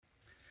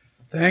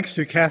Thanks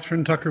to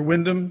Catherine Tucker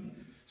Wyndham,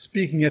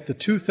 speaking at the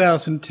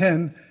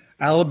 2010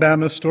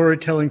 Alabama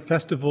Storytelling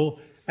Festival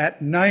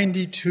at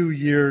 92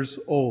 years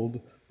old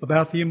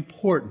about the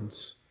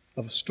importance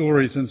of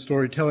stories and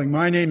storytelling.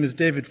 My name is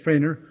David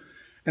Frainer,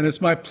 and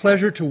it's my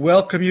pleasure to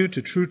welcome you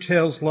to True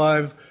Tales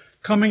Live,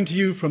 coming to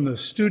you from the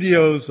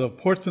studios of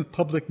Portsmouth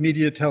Public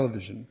Media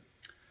Television.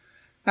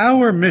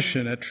 Our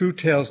mission at True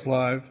Tales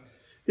Live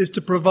is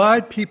to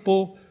provide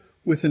people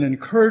with an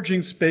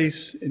encouraging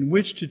space in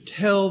which to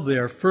tell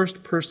their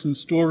first-person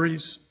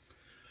stories,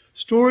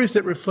 stories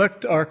that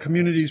reflect our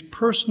community's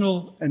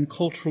personal and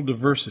cultural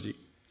diversity.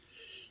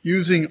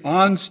 Using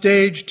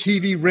on-stage,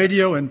 TV,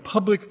 radio, and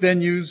public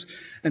venues,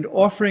 and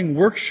offering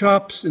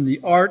workshops in the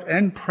art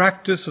and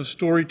practice of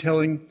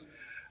storytelling,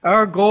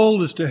 our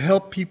goal is to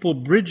help people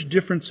bridge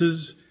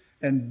differences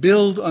and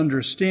build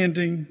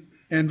understanding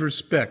and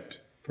respect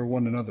for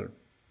one another.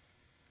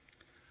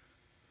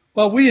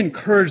 While we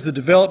encourage the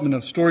development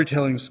of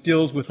storytelling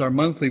skills with our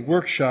monthly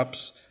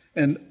workshops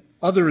and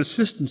other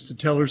assistance to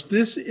tellers,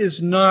 this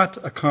is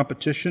not a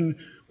competition.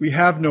 We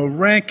have no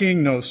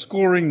ranking, no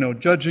scoring, no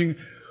judging.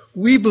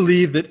 We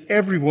believe that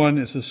everyone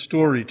is a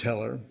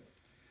storyteller,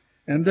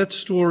 and that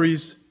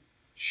stories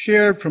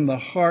shared from the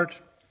heart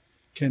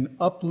can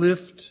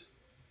uplift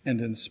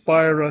and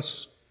inspire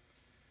us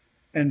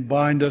and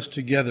bind us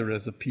together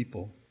as a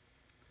people.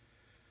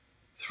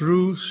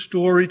 Through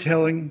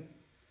storytelling,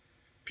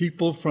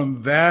 people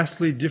from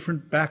vastly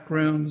different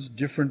backgrounds,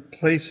 different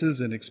places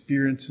and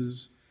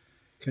experiences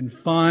can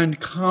find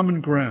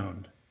common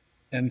ground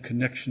and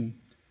connection,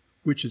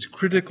 which is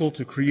critical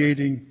to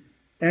creating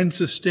and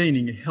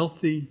sustaining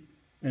healthy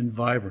and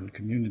vibrant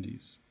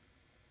communities.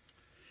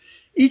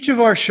 Each of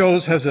our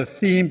shows has a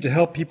theme to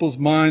help people's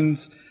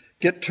minds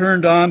get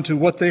turned on to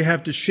what they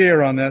have to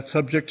share on that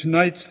subject.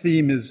 Tonight's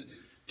theme is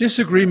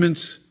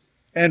disagreements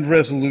and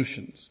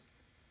resolutions.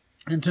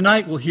 And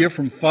tonight we'll hear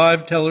from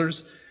 5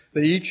 tellers.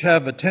 They each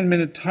have a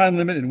 10-minute time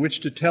limit in which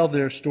to tell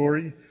their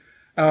story.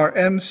 Our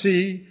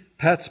MC,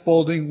 Pat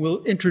Spaulding,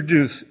 will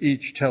introduce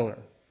each teller.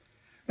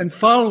 And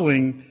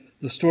following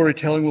the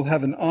storytelling, we'll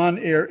have an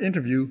on-air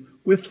interview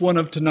with one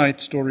of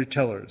tonight's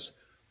storytellers.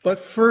 But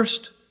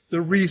first,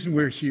 the reason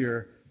we're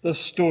here, the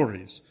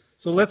stories.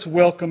 So let's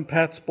welcome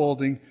Pat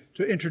Spaulding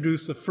to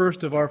introduce the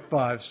first of our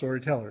 5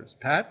 storytellers.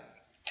 Pat,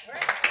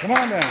 come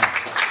on down.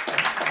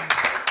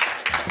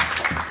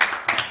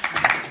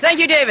 Thank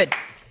you, David.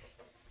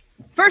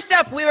 First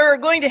up, we are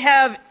going to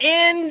have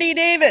Andy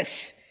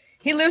Davis.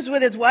 He lives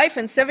with his wife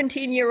and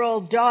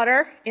 17-year-old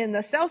daughter in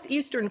the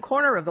southeastern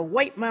corner of the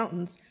White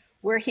Mountains,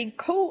 where he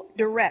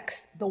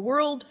co-directs the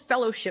World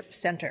Fellowship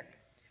Center,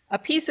 a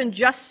peace and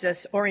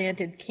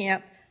justice-oriented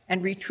camp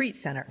and retreat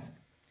center.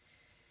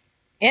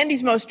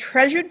 Andy's most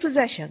treasured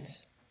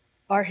possessions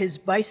are his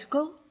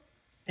bicycle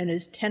and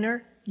his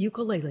tenor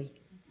ukulele.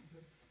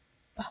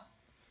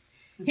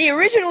 He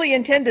originally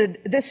intended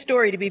this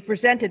story to be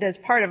presented as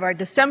part of our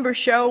December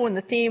show when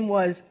the theme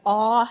was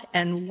awe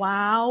and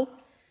wow,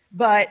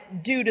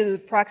 but due to the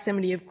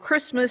proximity of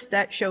Christmas,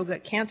 that show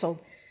got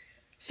canceled.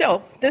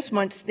 So this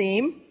month's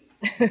theme,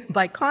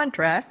 by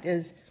contrast,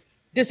 is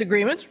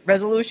disagreements,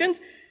 resolutions.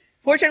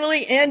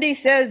 Fortunately, Andy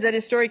says that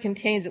his story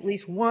contains at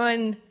least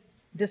one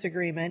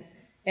disagreement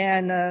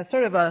and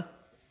sort of a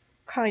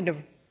kind of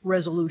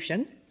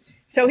resolution.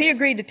 So he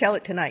agreed to tell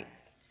it tonight.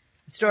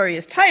 The story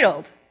is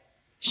titled,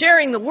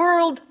 Sharing the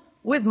World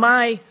with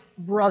My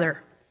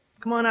Brother.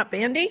 Come on up,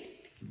 Andy.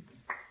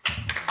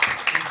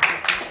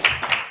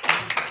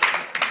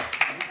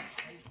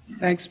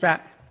 Thanks,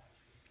 Pat.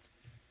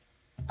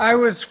 I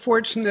was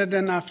fortunate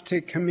enough to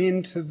come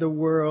into the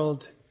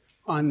world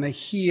on the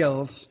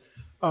heels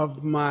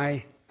of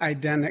my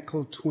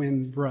identical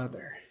twin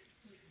brother,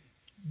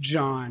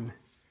 John,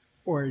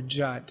 or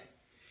Judd.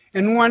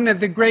 And one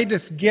of the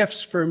greatest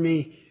gifts for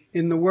me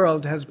in the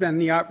world has been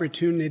the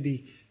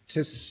opportunity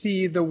to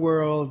see the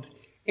world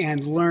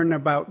and learn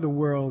about the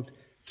world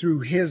through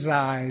his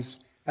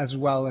eyes as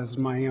well as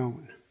my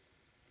own.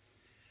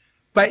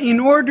 But in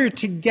order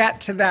to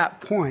get to that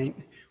point,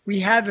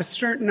 we had a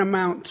certain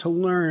amount to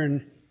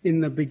learn in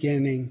the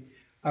beginning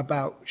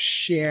about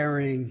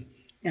sharing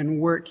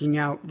and working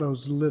out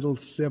those little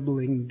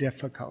sibling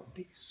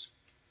difficulties.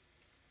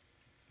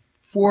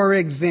 For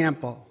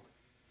example,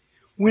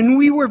 when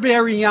we were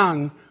very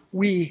young,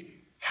 we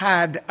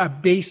had a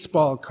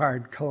baseball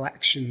card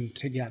collection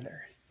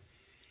together.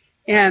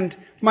 And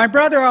my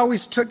brother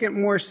always took it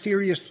more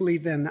seriously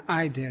than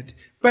I did.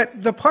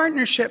 But the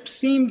partnership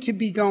seemed to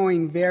be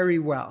going very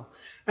well.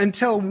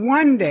 Until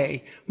one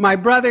day, my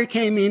brother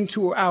came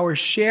into our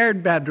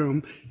shared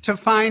bedroom to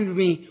find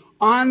me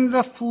on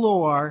the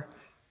floor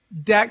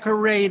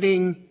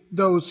decorating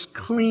those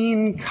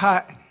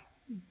clean-cut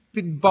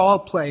ball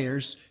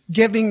players,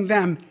 giving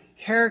them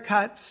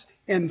haircuts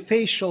and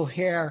facial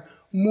hair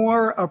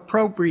more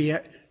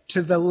appropriate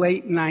to the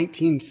late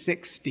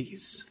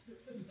 1960s.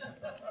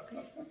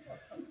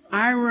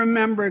 I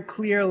remember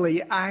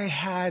clearly I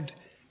had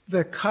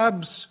the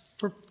Cubs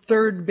for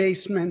third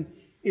baseman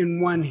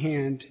in one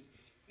hand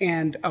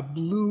and a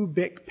blue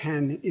Bic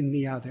pen in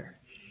the other.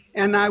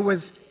 and I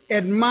was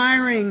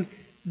admiring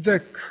the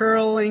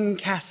curling,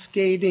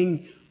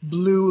 cascading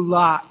blue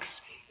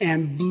locks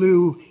and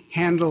blue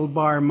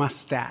handlebar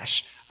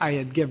mustache I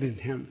had given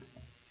him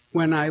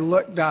when I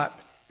looked up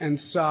and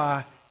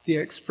saw the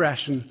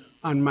expression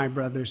on my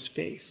brother's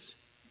face.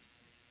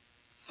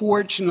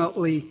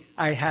 Fortunately,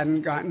 I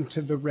hadn't gotten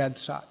to the Red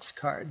Sox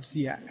cards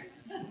yet.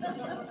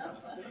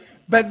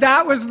 But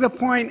that was the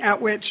point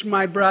at which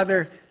my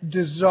brother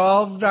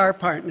dissolved our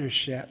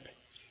partnership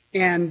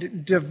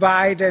and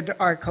divided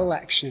our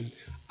collection.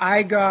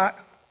 I got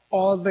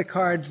all the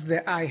cards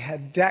that I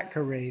had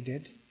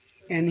decorated,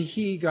 and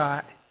he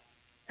got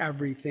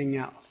everything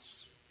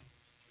else.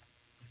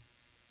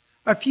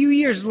 A few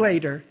years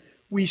later,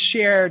 we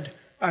shared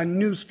a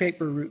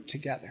newspaper route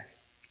together,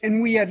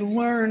 and we had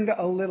learned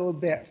a little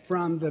bit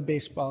from the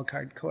baseball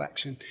card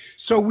collection.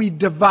 So we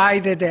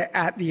divided it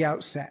at the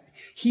outset.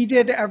 He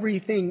did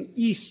everything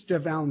east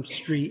of Elm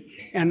Street,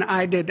 and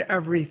I did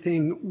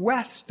everything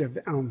west of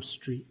Elm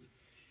Street.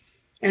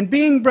 And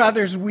being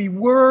brothers, we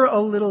were a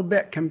little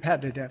bit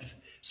competitive.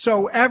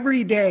 So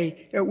every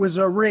day it was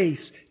a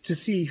race to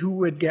see who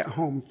would get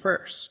home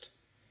first.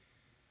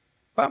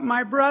 But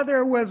my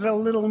brother was a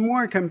little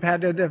more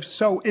competitive,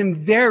 so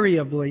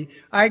invariably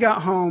I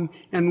got home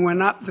and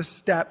went up the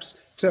steps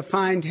to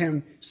find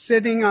him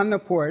sitting on the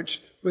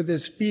porch with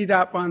his feet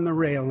up on the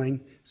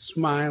railing,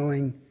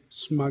 smiling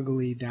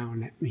smugly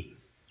down at me.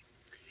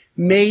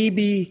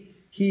 Maybe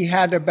he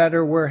had a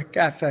better work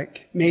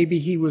ethic. Maybe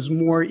he was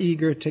more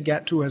eager to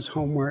get to his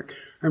homework.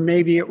 Or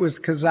maybe it was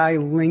because I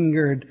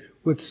lingered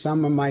with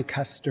some of my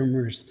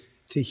customers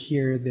to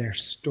hear their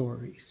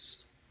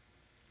stories.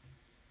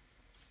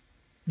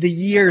 The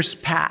years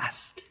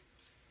passed,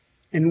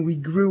 and we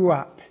grew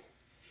up,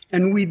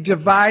 and we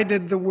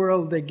divided the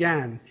world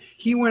again.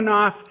 He went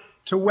off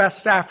to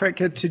West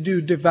Africa to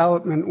do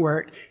development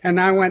work, and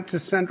I went to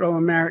Central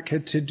America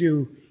to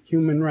do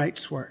human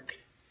rights work.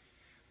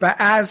 But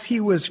as he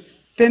was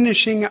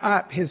finishing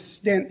up his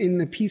stint in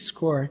the Peace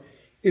Corps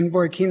in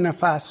Burkina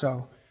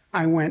Faso,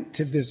 I went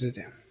to visit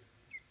him.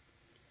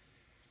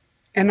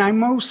 And I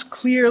most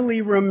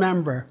clearly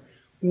remember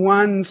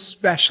one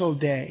special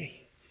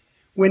day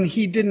when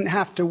he didn't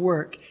have to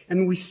work,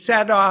 and we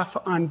set off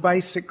on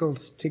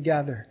bicycles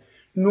together,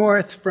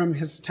 north from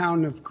his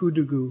town of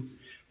Koudougou,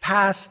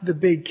 past the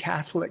big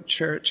Catholic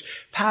church,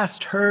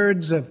 past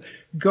herds of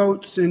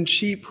goats and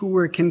sheep who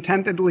were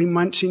contentedly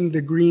munching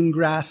the green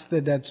grass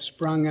that had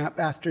sprung up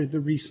after the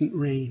recent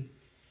rain.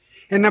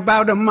 And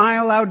about a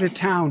mile out of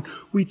town,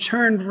 we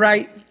turned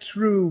right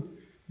through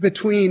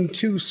between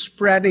two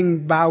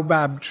spreading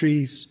baobab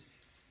trees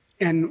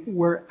and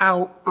were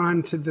out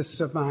onto the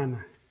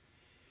savannah.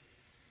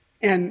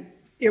 And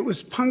it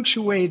was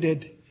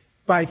punctuated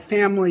by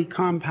family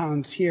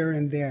compounds here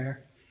and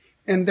there.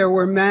 And there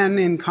were men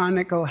in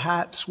conical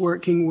hats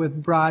working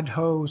with broad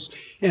hoes,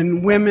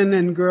 and women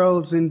and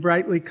girls in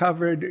brightly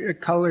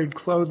colored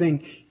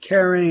clothing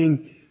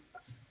carrying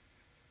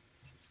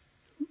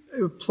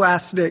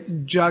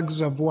plastic jugs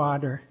of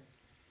water.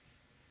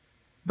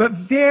 But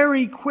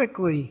very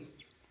quickly,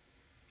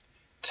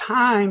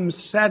 time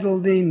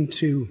settled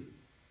into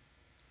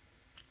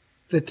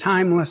the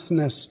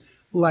timelessness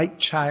like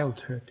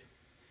childhood.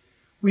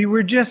 We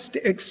were just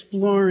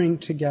exploring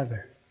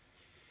together.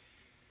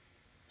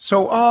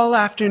 So all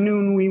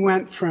afternoon we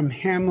went from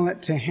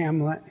hamlet to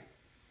hamlet,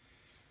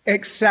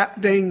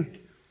 accepting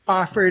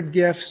offered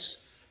gifts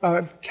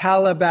of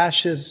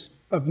calabashes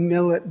of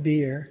millet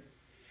beer.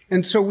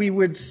 And so we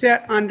would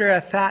sit under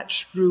a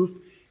thatched roof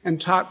and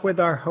talk with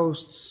our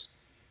hosts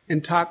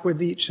and talk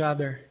with each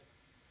other,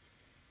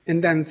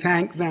 and then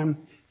thank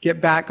them, get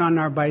back on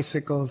our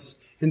bicycles,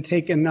 and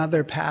take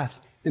another path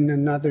in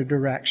another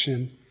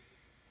direction,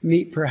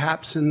 meet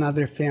perhaps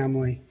another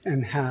family,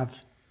 and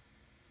have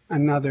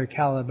another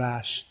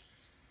calabash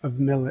of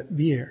millet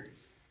beer.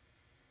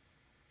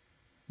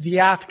 The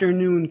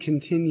afternoon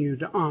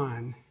continued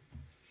on,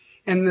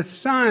 and the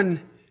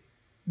sun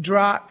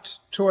dropped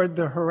toward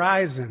the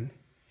horizon,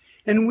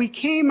 and we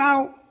came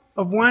out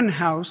of one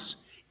house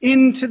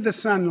into the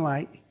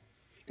sunlight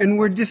and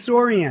were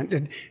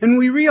disoriented, and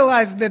we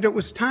realized that it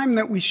was time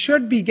that we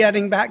should be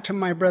getting back to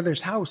my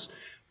brother's house,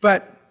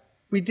 but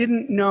we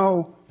didn't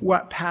know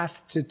what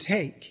path to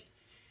take.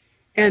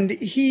 And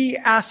he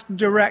asked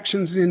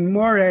directions in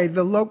Moray,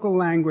 the local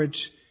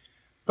language,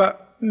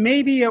 but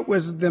maybe it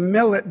was the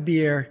millet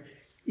beer.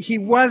 He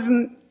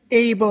wasn't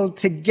able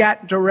to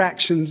get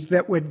directions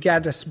that would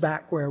get us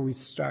back where we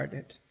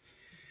started.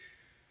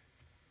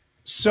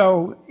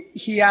 So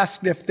he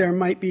asked if there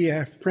might be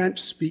a French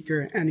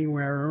speaker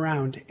anywhere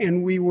around,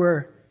 and we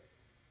were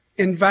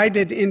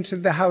invited into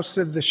the house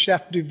of the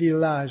chef du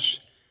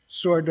village,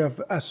 sort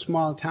of a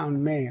small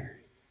town mayor.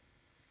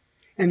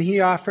 And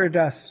he offered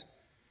us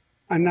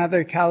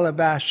another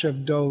calabash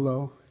of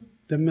Dolo,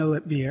 the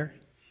millet beer.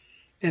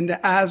 And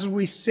as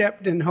we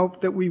sipped and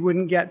hoped that we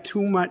wouldn't get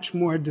too much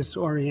more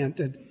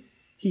disoriented,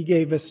 he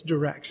gave us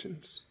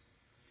directions.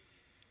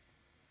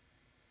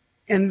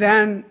 And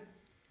then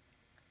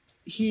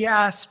he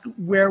asked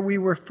where we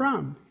were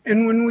from.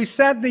 And when we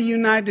said the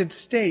United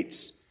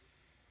States,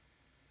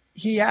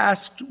 he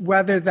asked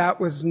whether that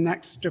was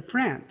next to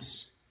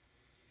France.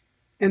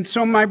 And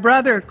so my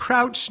brother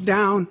crouched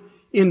down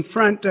in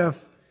front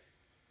of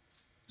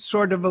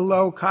sort of a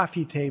low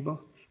coffee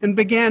table and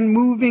began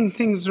moving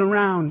things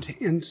around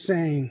and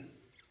saying,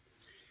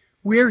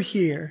 "We're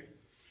here,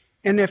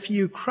 and if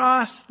you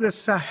cross the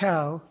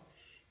Sahel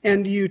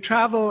and you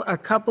travel a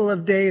couple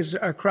of days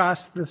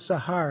across the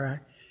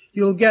Sahara,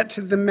 you'll get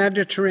to the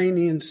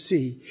Mediterranean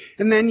Sea.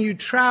 And then you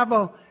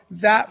travel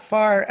that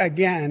far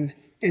again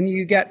and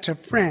you get to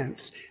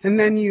France. And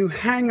then you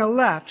hang a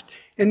left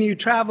and you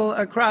travel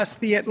across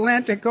the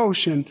Atlantic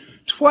Ocean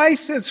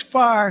twice as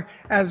far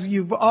as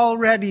you've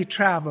already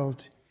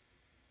traveled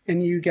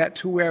and you get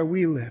to where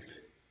we live."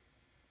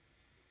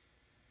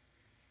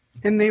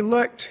 And they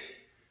looked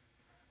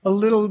a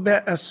little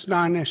bit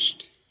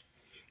astonished.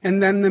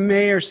 And then the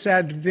mayor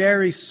said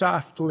very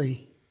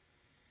softly,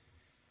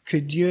 "Que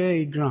Dieu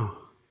est grand."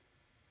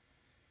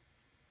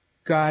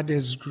 God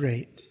is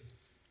great.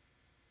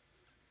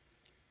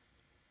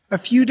 A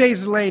few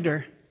days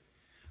later,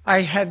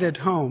 I headed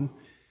home,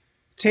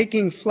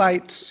 taking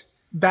flights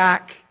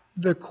back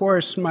the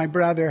course my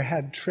brother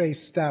had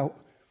traced out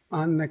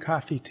on the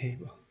coffee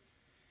table.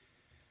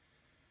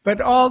 But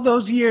all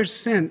those years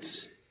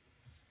since,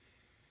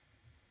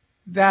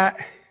 that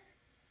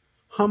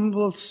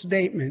humble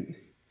statement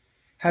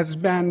has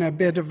been a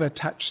bit of a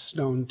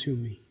touchstone to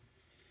me.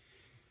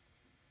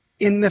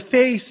 In the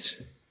face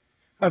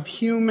of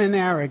human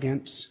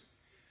arrogance,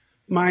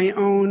 my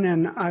own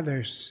and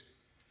others,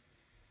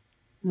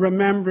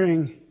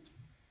 remembering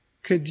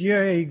que Dieu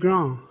est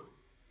grand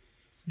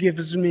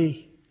gives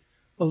me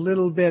a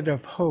little bit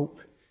of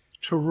hope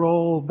to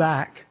roll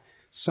back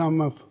some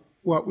of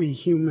what we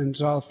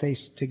humans all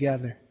face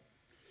together.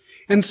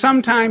 And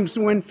sometimes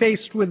when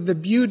faced with the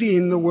beauty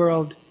in the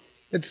world,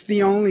 it's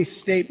the only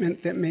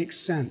statement that makes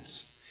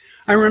sense.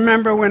 I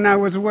remember when I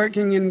was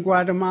working in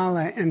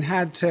Guatemala and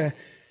had to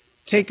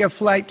take a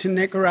flight to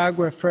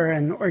Nicaragua for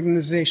an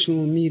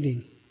organizational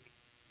meeting.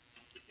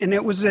 And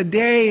it was a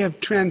day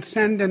of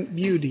transcendent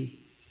beauty.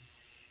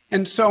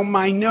 And so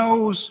my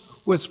nose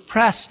was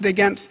pressed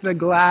against the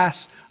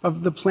glass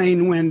of the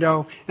plane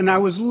window, and I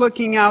was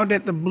looking out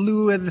at the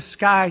blue of the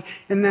sky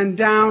and then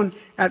down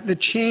at the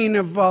chain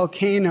of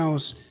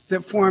volcanoes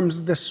that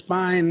forms the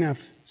spine of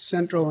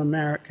Central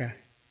America,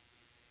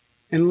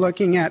 and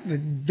looking at the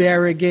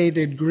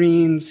variegated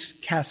greens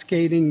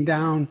cascading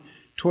down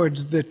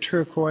towards the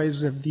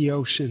turquoise of the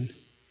ocean.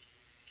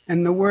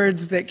 And the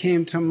words that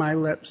came to my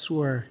lips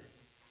were,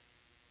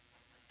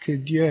 "Que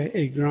Dieu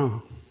est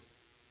grand."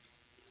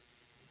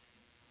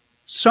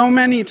 So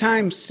many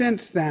times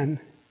since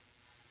then,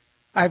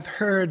 I've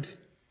heard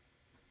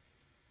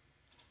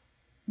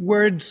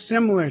words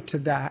similar to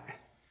that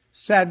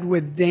said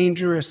with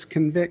dangerous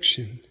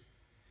conviction.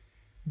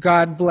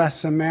 "God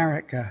bless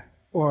America,"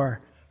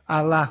 or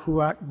 "Allahu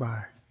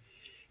Akbar."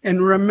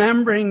 And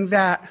remembering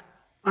that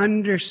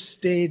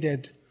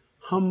understated,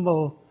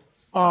 humble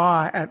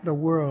awe at the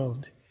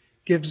world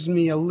gives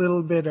me a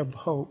little bit of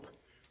hope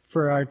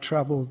for our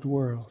troubled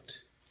world.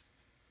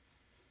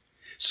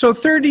 So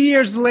 30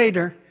 years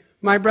later,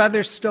 my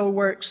brother still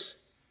works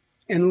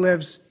and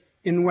lives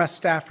in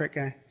West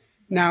Africa,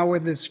 now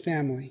with his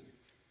family.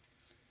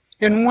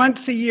 And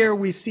once a year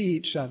we see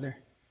each other.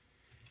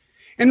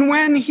 And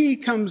when he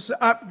comes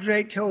up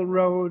Drake Hill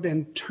Road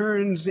and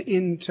turns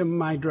into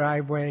my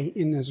driveway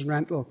in his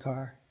rental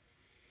car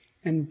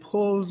and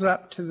pulls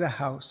up to the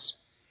house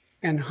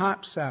and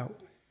hops out,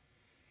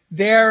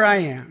 there I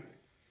am,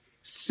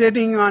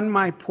 sitting on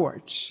my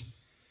porch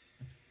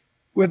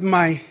with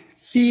my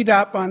feet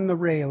up on the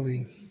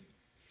railing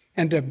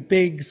and a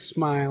big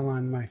smile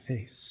on my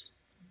face.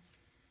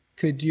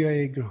 Que Dieu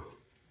est grand.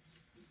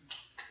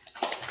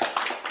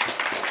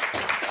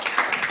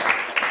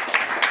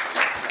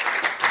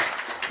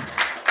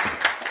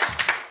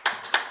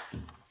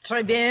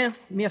 Très bien,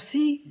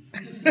 merci.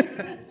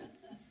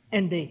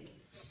 Indeed.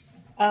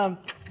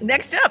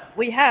 Next up,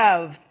 we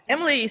have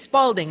Emily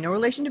Spalding. No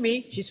relation to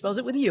me. She spells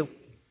it with U.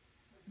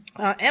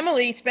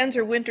 Emily spends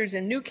her winters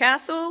in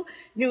Newcastle,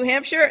 New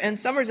Hampshire, and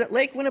summers at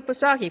Lake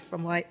Winnipesaukee,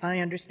 from what I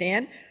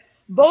understand.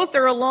 Both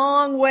are a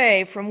long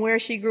way from where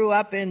she grew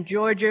up in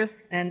Georgia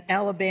and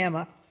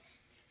Alabama.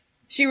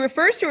 She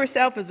refers to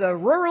herself as a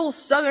rural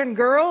Southern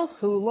girl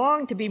who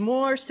longed to be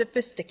more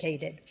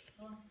sophisticated.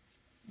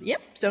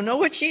 Yep, so know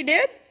what she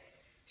did?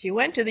 She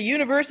went to the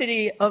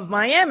University of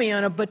Miami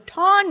on a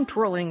baton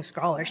twirling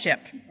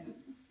scholarship.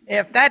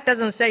 If that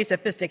doesn't say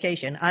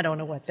sophistication, I don't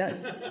know what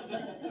does.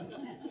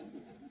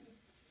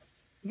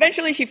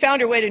 Eventually, she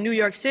found her way to New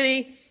York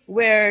City,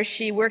 where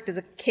she worked as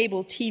a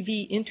cable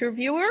TV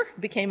interviewer,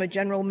 became a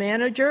general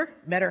manager,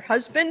 met her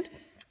husband,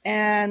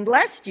 and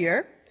last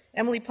year,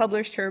 Emily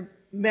published her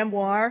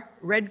memoir,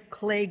 Red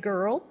Clay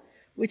Girl,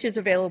 which is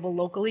available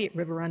locally at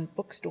River Run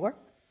Bookstore.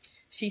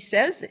 She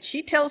says that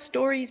she tells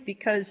stories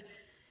because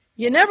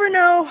you never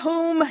know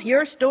whom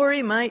your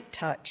story might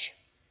touch.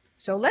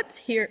 So let's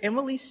hear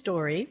Emily's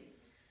story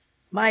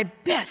my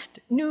best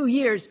New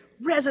Year's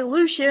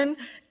resolution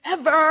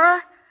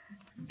ever.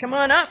 Come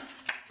on up.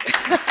 You're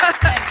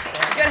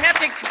going to have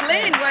to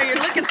explain why you're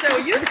looking so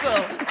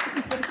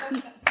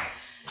youthful.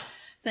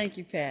 Thank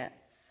you, Pat.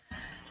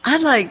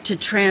 I'd like to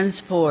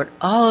transport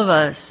all of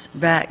us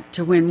back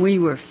to when we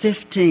were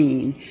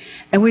 15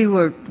 and we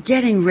were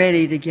getting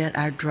ready to get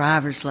our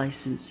driver's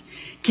license.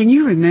 Can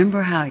you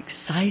remember how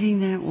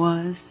exciting that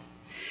was?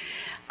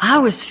 I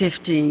was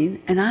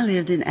 15 and I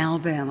lived in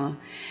Alabama,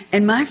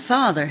 and my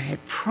father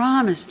had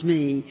promised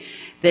me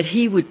that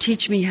he would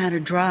teach me how to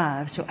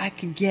drive so I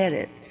could get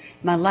it,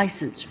 my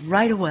license,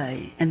 right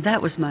away, and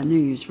that was my New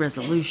Year's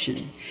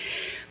resolution.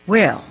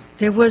 Well,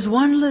 there was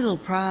one little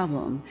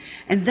problem,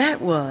 and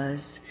that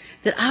was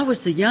that I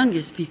was the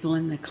youngest people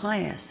in the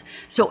class.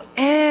 So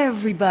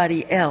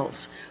everybody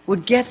else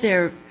would get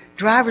their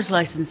driver's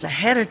license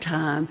ahead of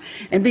time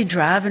and be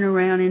driving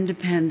around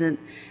independent,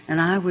 and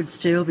I would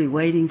still be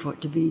waiting for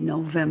it to be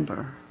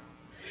November.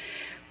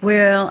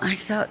 Well, I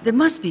thought there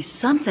must be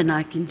something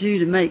I can do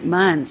to make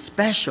mine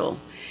special.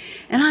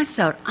 And I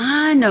thought,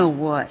 I know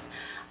what.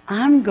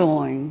 I'm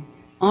going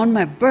on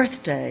my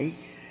birthday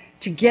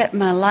to get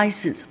my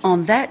license.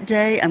 On that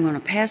day, I'm going to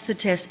pass the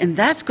test, and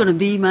that's going to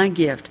be my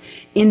gift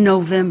in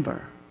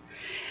November.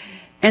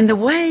 And the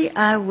way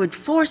I would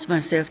force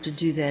myself to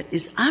do that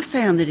is I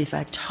found that if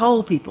I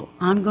told people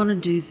I'm going to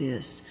do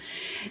this,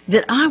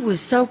 that I was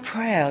so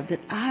proud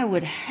that I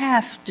would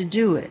have to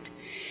do it.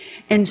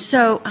 And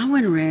so I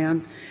went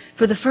around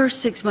for the first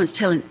 6 months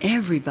telling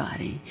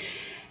everybody.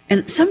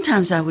 And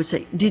sometimes I would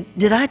say,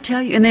 did I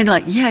tell you? And they're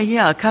like,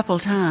 yeah, a couple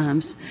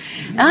times.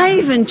 I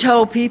even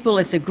told people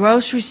at the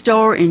grocery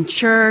store, in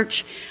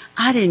church.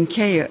 I didn't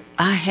care.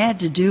 I had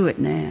to do it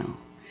now.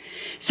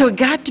 So it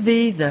got to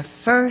be the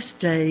first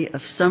day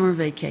of summer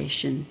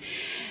vacation.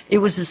 It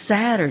was a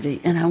Saturday,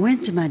 and I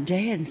went to my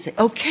dad and said,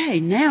 okay,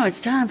 now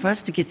it's time for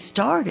us to get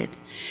started.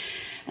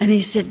 And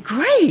he said,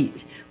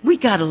 great. We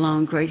got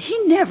along great. He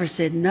never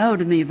said no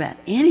to me about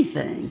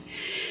anything.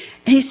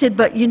 And he said,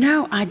 but you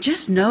know, I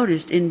just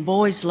noticed in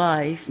Boy's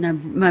Life, now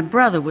my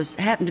brother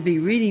happened to be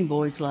reading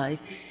Boy's Life,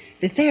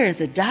 that there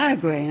is a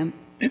diagram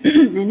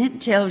and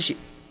it tells you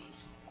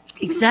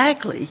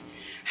exactly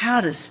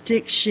how to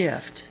stick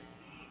shift.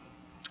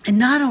 And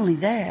not only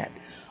that,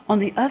 on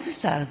the other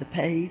side of the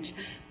page,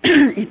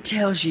 it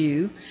tells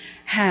you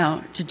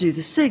how to do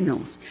the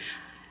signals.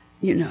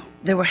 You know,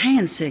 there were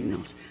hand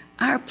signals.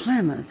 Our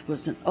Plymouth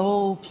was an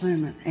old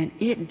Plymouth, and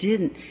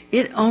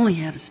it only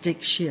had a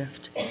stick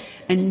shift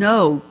and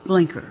no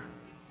blinker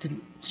to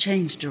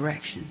change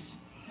directions.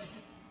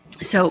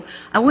 So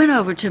I went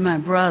over to my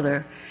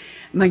brother,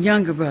 my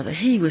younger brother.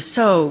 He was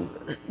so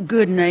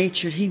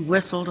good-natured. He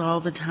whistled all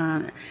the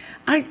time.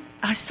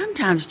 I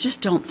sometimes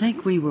just don't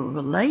think we were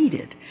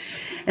related.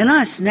 And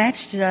I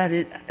snatched it out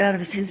of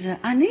his hands and said,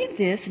 I need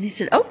this. And he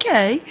said,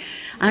 okay,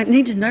 I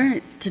need to learn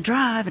it to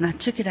drive. And I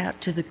took it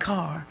out to the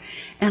car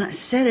and I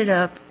set it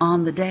up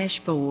on the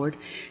dashboard.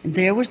 And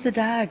there was the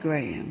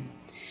diagram.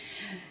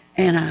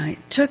 And I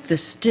took the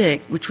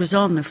stick, which was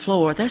on the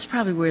floor. That's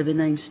probably where the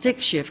name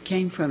stick shift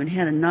came from. It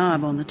had a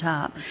knob on the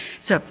top.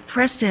 So I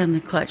pressed down the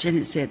clutch and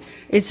it said,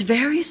 it's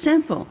very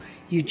simple.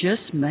 You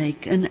just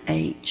make an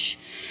H.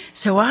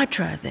 So I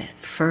tried that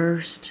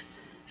first,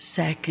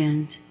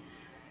 second,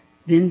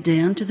 then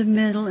down to the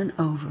middle and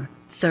over,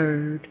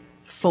 third,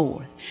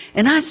 fourth.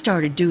 And I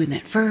started doing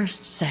that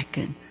first,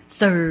 second,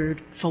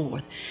 third,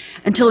 fourth,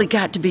 until it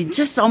got to be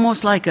just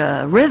almost like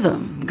a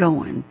rhythm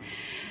going.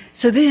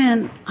 So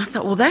then I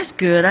thought, well, that's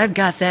good. I've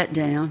got that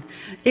down.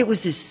 I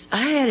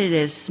had it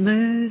as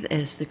smooth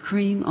as the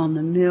cream on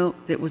the milk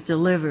that was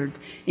delivered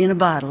in a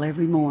bottle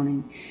every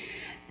morning.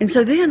 And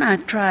so then I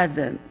tried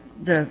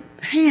the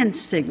hand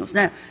signals.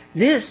 Now,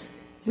 this,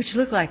 which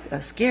looked like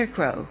a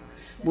scarecrow,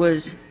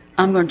 was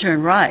I'm going to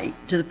turn right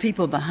to the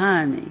people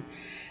behind me.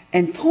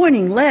 And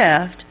pointing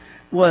left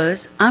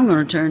was I'm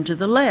going to turn to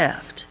the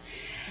left.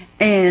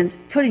 And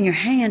putting your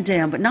hand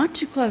down, but not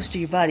too close to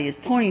your body, as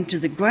pointing to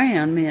the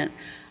ground meant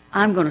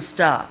I'm going to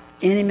stop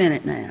any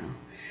minute now.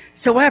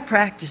 So I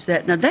practiced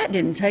that. Now, that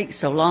didn't take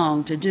so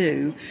long to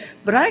do,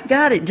 but I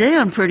got it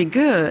down pretty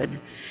good.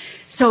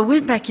 So I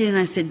went back in and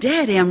I said,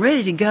 Daddy, I'm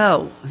ready to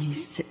go. And he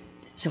said,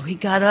 so he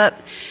got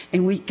up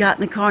and we got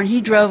in the car and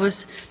he drove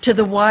us to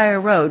the Wire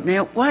Road.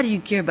 Now, why do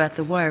you care about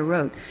the Wire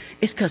Road?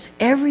 It's because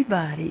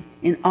everybody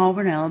in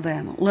Auburn,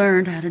 Alabama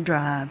learned how to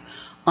drive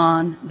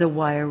on the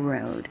Wire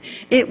Road.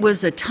 It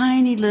was a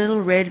tiny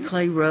little red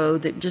clay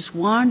road that just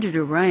wandered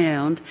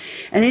around,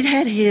 and it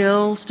had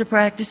hills to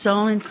practice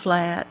on and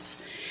flats.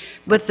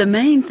 But the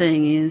main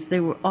thing is they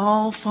were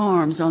all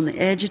farms on the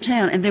edge of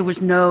town, and there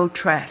was no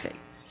traffic.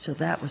 So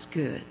that was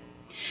good.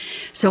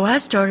 So I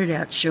started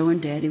out showing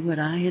Daddy what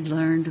I had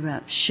learned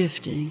about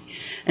shifting,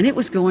 and it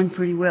was going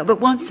pretty well. But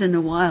once in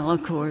a while,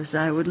 of course,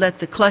 I would let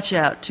the clutch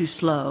out too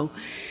slow.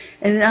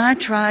 And then I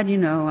tried,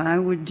 I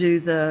would do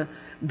the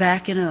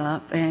backing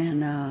up,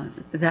 and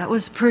that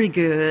was pretty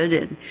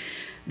good.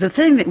 the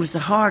thing that was the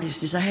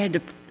hardest is I had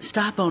to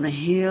stop on a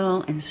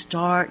hill and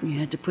start, and you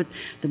had to put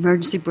the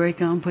emergency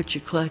brake on, put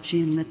your clutch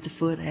in, let the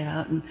foot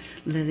out, and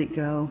let it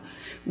go.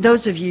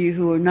 Those of you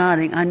who are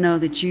nodding, I know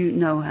that you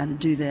know how to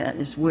do that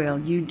as well.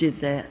 You did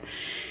that.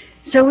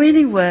 So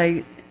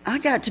anyway, I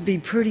got to be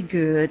pretty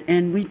good,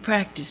 and we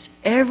practiced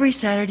every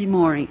Saturday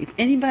morning. If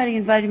anybody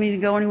invited me to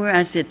go anywhere,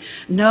 I said,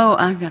 no,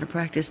 I've got to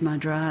practice my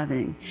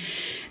driving.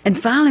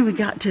 And finally we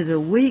got to the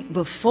week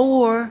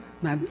before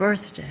my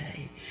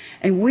birthday,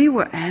 and we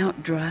were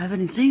out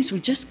driving, and things were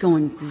just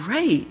going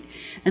great.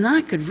 And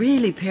I could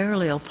really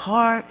parallel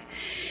park.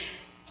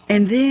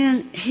 And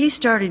then he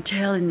started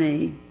telling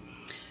me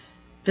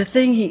the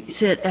thing he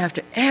said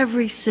after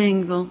every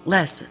single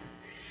lesson.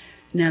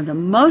 Now, the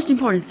most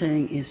important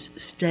thing is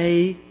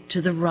stay to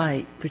the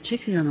right,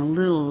 particularly on a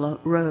little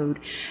road.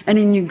 And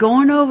when you're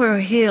going over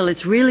a hill,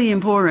 it's really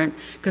important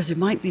because there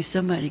might be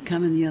somebody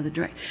coming the other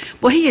direction.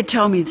 Well, he had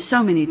told me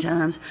so many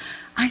times,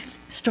 I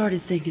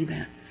started thinking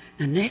about,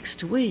 now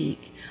next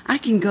week, I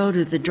can go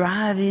to the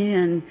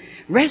drive-in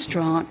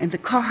restaurant and the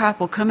car hop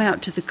will come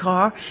out to the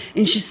car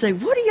and she'll say,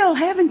 what are y'all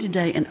having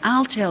today? And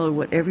I'll tell her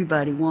what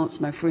everybody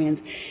wants, my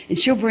friends. And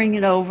she'll bring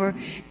it over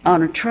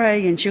on a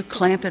tray and she'll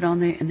clamp it on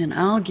there and then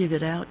I'll give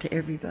it out to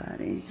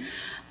everybody.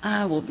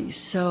 I will be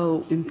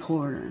so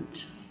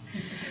important.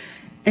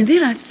 And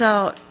then I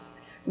thought,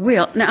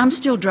 well, now I'm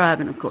still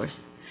driving, of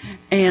course.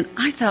 And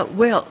I thought,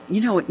 well,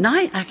 at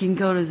night I can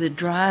go to the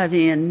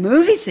drive-in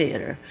movie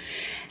theater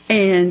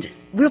and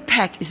we'll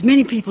pack as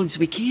many people as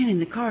we can in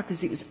the car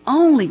because it was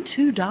only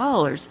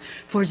 $2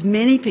 for as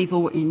many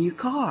people were in your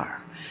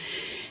car.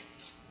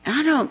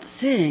 I don't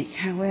think,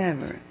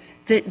 however,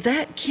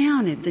 that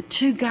counted the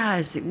 2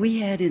 guys that we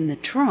had in the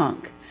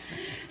trunk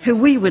who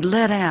we would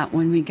let out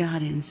when we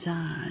got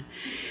inside.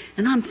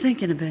 And I'm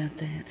thinking about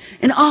that.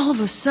 And all of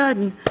a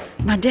sudden,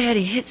 my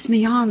daddy hits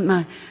me on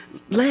my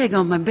leg,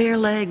 on my bare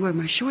leg where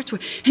my shorts were.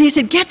 And he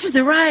said, get to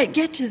the right,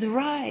 get to the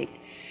right.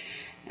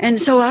 And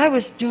so I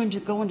was going to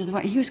the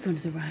right. He was going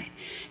to the right.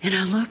 And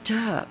I looked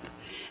up,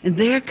 and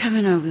there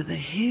coming over the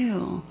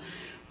hill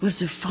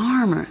was a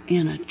farmer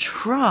in a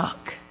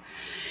truck.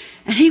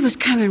 And he was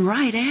coming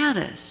right at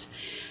us.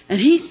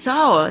 And he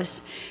saw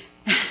us,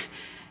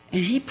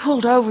 and he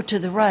pulled over to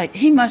the right.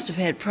 He must have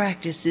had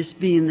practice, this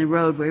being the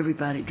road where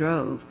everybody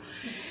drove.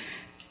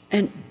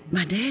 And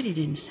my daddy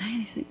didn't say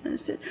anything. I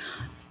said,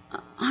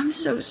 I'm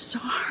so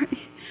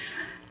sorry.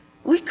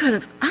 I could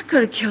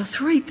have killed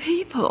 3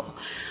 people.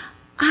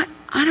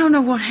 I don't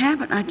know what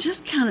happened. I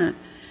just kind of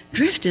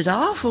drifted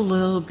off a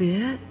little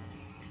bit,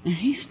 and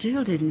he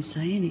still didn't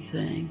say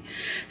anything.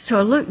 So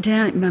I looked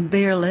down at my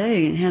bare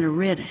leg and had a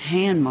red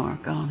hand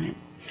mark on it.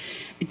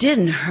 It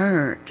didn't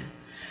hurt,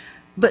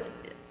 but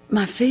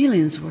my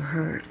feelings were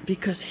hurt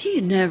because he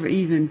had never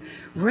even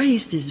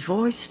raised his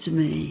voice to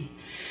me.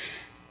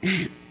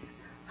 And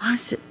I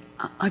said,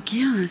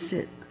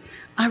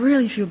 I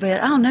really feel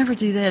bad. I'll never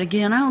do that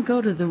again. I'll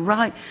go to the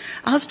right.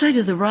 I'll stay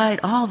to the right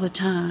all the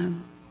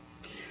time.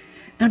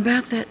 And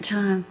about that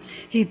time,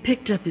 he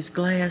picked up his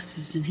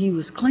glasses and he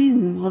was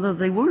cleaning them, although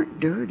they weren't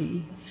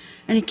dirty.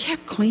 And he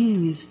kept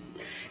cleaning his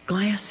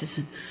glasses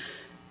and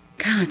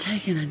kind of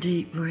taking a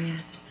deep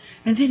breath.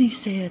 And then he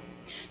said,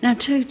 now,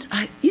 Toots,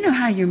 you know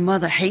how your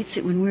mother hates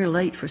it when we're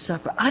late for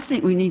supper? I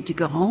think we need to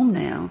go home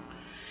now.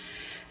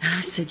 And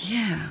I said,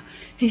 yeah.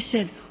 He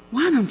said,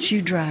 why don't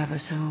you drive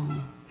us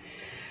home?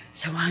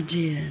 So I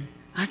did.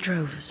 I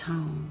drove us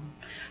home.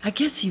 I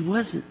guess he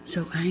wasn't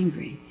so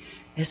angry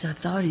as I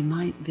thought he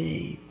might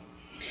be.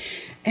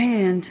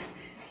 And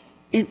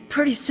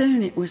pretty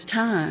soon it was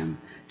time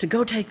to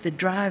go take the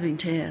driving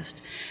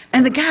test.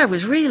 And the guy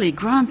was really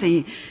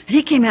grumpy.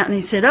 He came out and he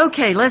said,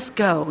 okay, let's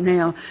go.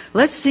 Now,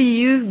 let's see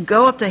you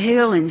go up the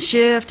hill and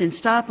shift and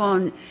stop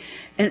on.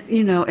 And,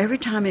 every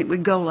time it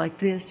would go like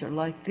this or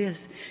like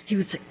this, he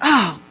would say,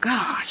 oh,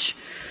 gosh.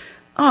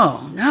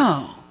 Oh,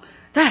 no.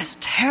 That's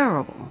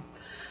terrible.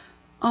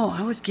 Oh,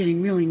 I was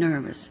getting really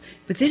nervous.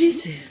 But then he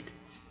said,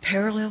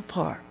 parallel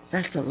park.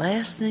 That's the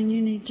last thing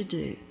you need to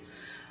do.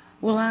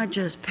 Well, I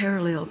just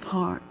parallel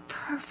parked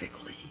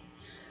perfectly,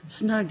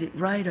 snugged it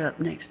right up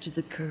next to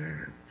the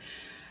curb.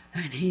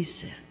 And he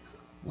said,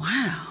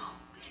 wow.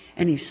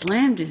 And he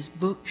slammed his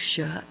book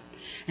shut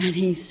and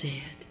he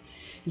said,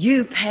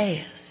 you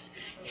pass.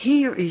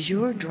 Here is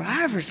your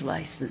driver's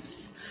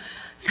license.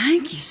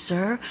 Thank you,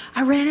 sir.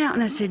 I ran out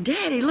and I said,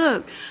 Daddy,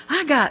 look,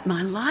 I got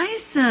my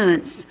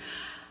license.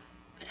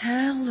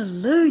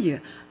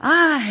 Hallelujah.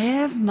 I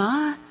have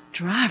my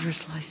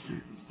driver's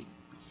license.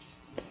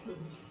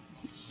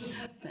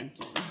 Thank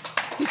you.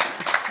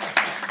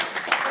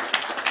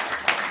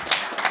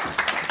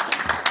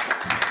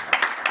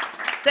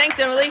 Thanks,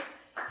 Emily.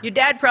 Your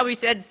dad probably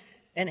said,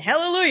 and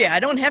hallelujah, I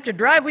don't have to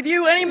drive with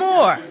you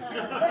anymore.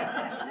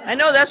 I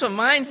know that's what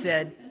mine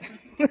said.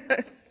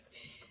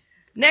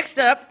 Next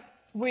up,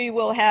 we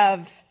will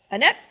have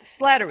Annette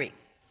Slattery.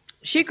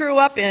 She grew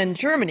up in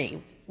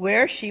Germany,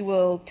 where she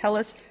will tell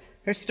us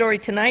her story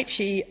tonight.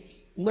 She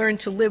learned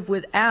to live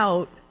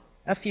without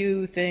a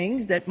few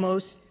things that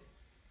most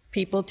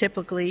people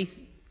typically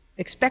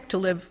expect to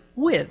live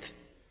with.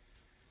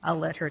 I'll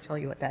let her tell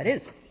you what that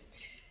is.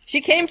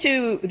 She came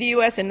to the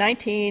U.S. in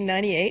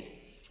 1998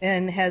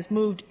 and has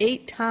moved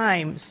 8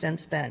 times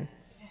since then.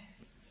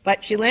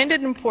 But she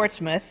landed in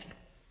Portsmouth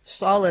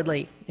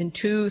solidly in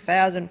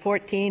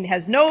 2014,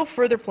 has no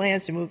further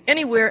plans to move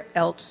anywhere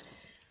else,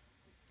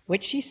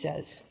 which she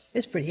says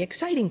is pretty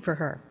exciting for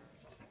her.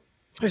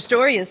 Her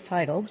story is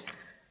titled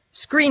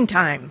Screen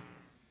Time.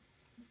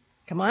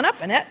 Come on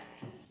up, Annette.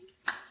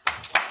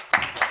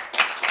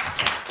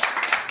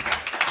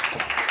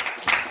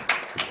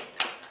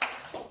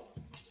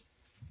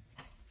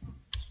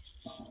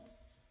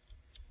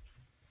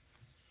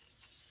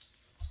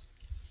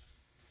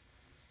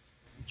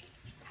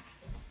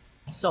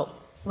 So,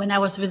 when I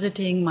was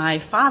visiting my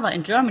father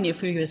in Germany a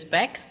few years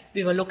back,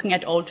 we were looking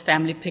at old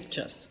family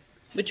pictures,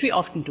 which we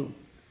often do.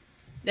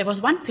 There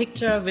was one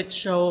picture which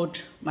showed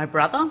my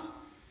brother,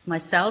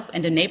 myself,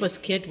 and a neighbor's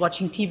kid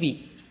watching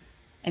TV.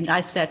 And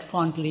I said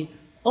fondly,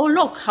 "Oh,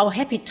 look, how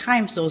happy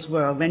times those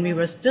were when we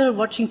were still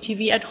watching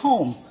TV at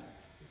home."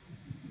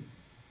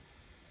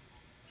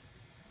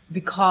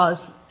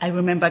 Because I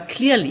remember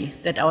clearly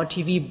that our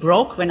TV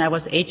broke when I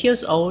was 8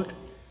 years old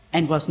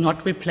and was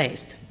not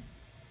replaced.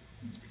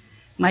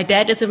 My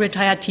dad is a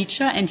retired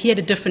teacher, and he had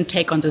a different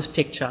take on this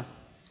picture.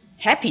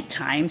 "Happy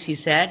times," he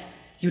said.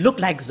 "You look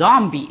like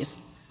zombies."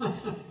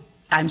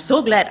 "I'm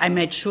so glad I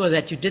made sure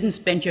that you didn't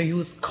spend your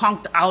youth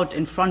conked out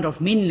in front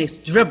of meaningless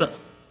dribble."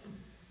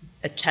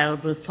 A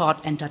terrible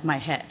thought entered my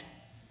head.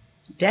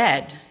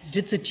 "Dad,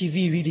 did the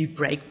TV really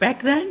break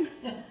back then?"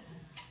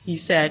 He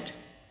said.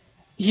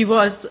 He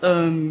looked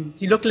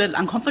a little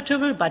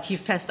uncomfortable, but he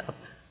fessed up.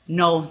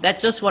 "No,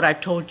 that's just what I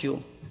told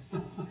you.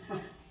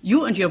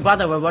 You and your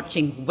brother were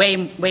watching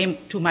way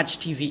too much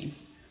TV.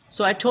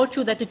 So I told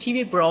you that the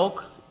TV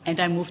broke, and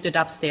I moved it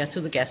upstairs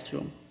to the guest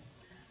room."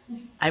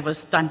 I was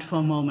stunned for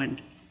a moment,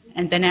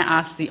 and then I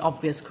asked the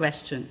obvious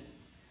question.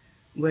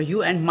 "Were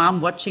you and Mom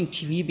watching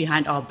TV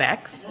behind our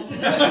backs?"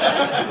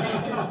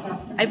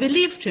 I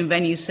believed him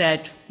when he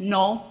said,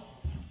 "No,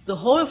 the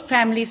whole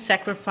family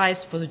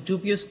sacrificed for the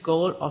dubious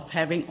goal of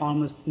having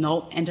almost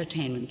no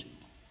entertainment."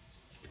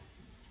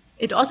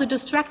 It also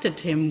distracted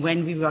him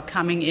when we were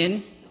coming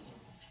in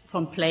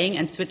from playing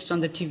and switched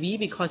on the TV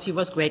because he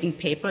was grading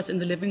papers in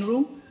the living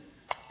room.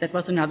 That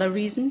was another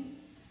reason.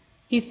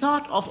 He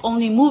thought of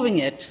only moving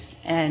it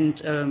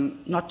and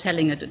not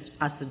telling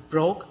us it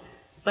broke,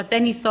 but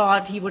then he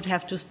thought he would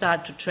have to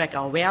start to track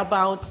our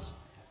whereabouts,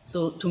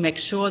 so to make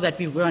sure that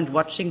we weren't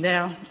watching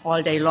there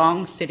all day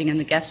long, sitting in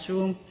the guest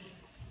room.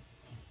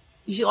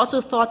 He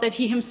also thought that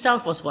he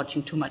himself was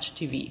watching too much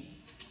TV.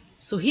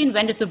 So he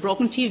invented the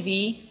broken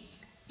TV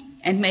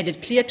and made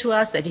it clear to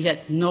us that he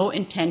had no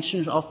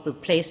intention of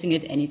replacing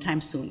it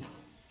anytime soon.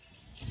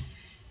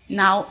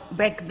 Now,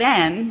 back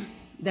then,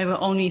 there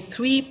were only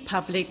 3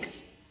 public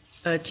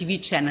TV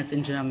channels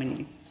in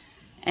Germany.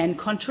 And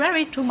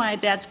contrary to my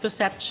dad's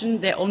perception,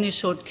 they only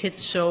showed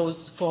kids'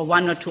 shows for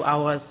 1 or 2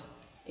 hours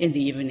in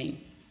the evening.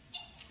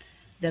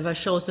 There were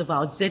shows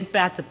about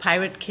Sinbad the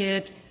Pirate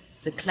Kid,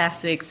 the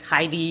classics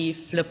Heidi,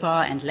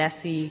 Flipper, and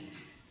Lassie,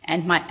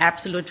 and my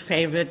absolute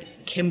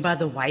favorite, Kimber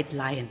the White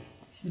Lion.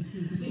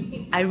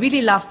 I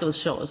really loved those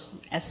shows,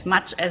 as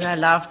much as I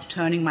loved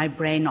turning my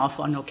brain off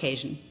on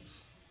occasion.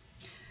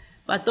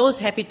 But those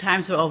happy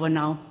times were over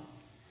now.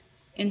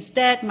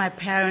 Instead, my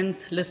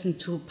parents listened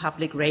to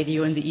public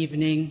radio in the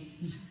evening,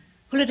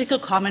 political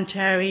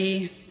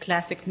commentary,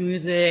 classic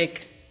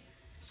music.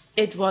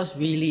 It was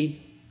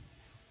really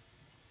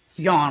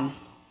yawn.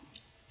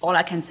 All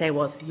I can say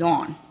was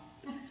yawn.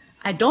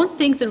 I don't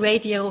think the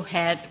radio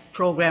had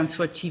programs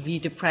for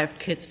TV-deprived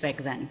kids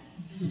back then.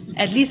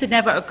 At least it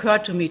never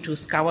occurred to me to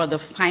scour the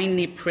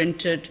finely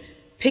printed,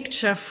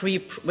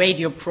 picture-free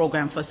radio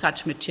program for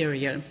such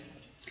material.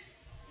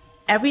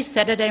 Every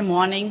Saturday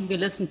morning, we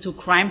listened to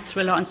Crime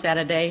Thriller on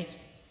Saturday.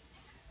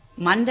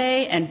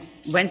 Monday and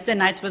Wednesday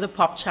nights were the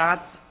pop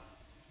charts.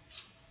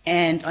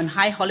 And on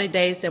high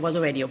holidays, there was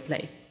a radio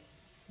play.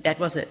 That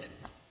was it.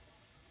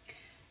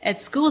 At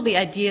school, the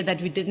idea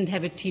that we didn't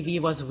have a TV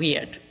was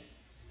weird.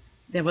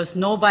 There was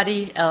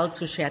nobody else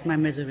who shared my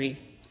misery,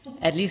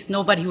 at least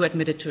nobody who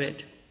admitted to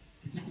it.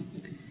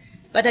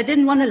 But I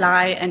didn't want to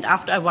lie, and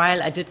after a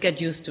while, I did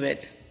get used to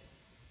it.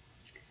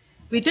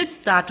 We did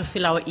start to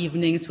fill our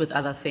evenings with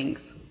other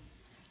things.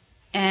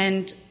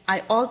 And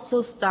I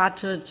also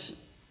started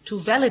to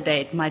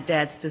validate my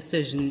dad's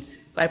decision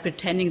by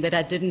pretending that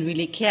I didn't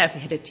really care if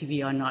we had a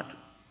TV or not.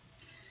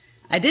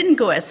 I didn't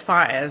go as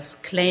far as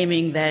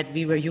claiming that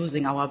we were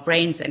using our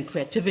brains and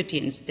creativity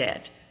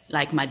instead,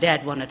 like my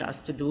dad wanted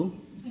us to do.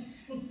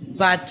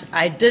 But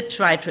I did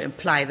try to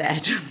imply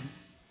that.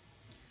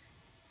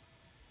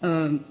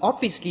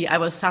 Obviously, I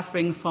was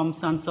suffering from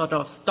some sort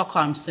of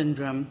Stockholm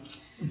syndrome,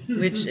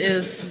 which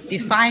is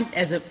defined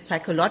as a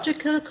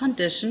psychological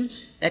condition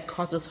that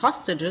causes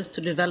hostages to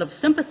develop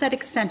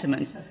sympathetic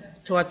sentiments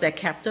towards their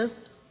captors,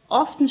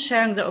 often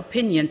sharing their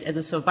opinions as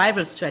a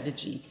survival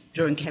strategy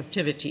during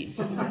captivity.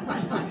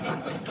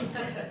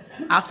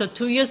 After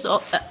 2 years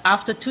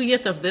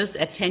of this,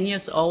 at 10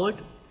 years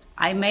old,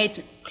 I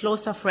made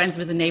closer friends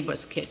with a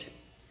neighbor's kid.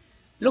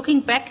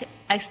 Looking back,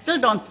 I still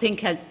don't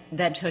think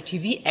that her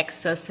TV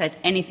access had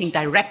anything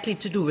directly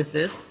to do with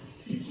this,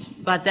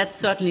 but that's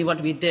certainly what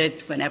we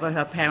did whenever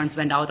her parents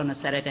went out on a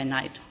Saturday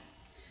night.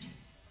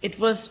 It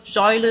was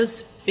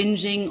joyless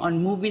binging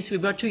on movies we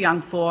were too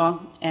young for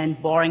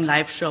and boring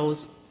live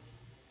shows.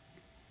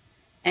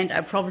 And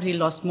I probably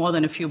lost more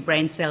than a few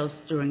brain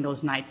cells during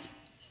those nights.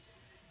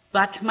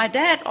 But my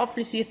dad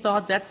obviously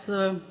thought that's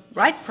the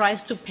right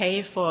price to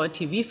pay for a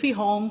TV-free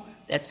home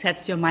that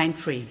sets your mind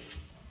free.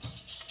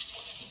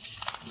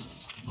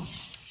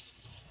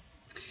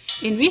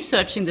 In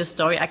researching this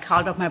story, I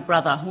called up my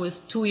brother, who is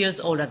 2 years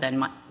older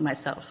than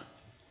myself.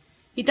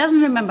 He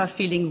doesn't remember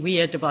feeling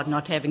weird about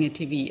not having a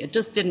TV. It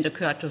just didn't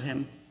occur to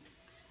him.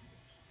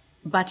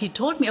 But he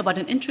told me about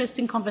an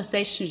interesting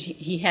conversation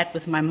he had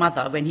with my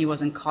mother when he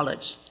was in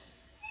college,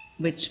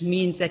 which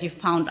means that he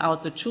found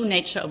out the true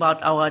nature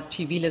about our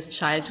TV-less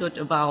childhood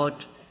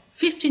about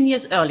 15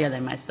 years earlier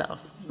than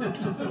myself.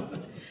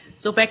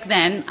 So back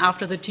then,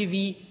 after the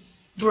TV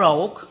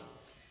broke,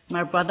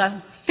 my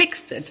brother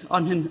fixed it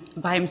on him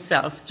by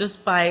himself,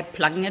 just by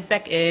plugging it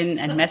back in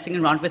and messing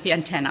around with the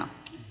antenna.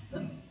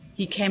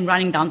 He came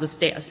running down the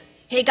stairs.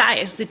 "Hey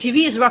guys, the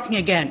TV is working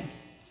again."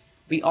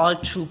 We all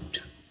trooped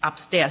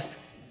upstairs,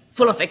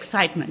 full of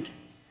excitement,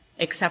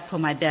 except for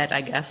my dad, I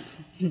guess.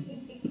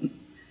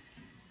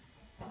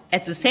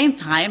 At the same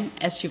time,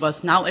 as she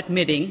was now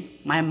admitting,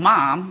 my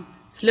mom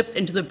slipped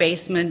into the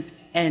basement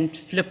and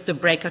flipped the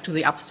breaker to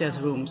the upstairs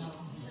rooms.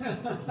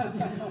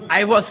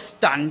 I was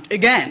stunned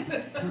again.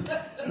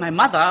 My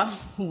mother,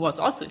 who was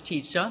also a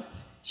teacher,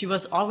 she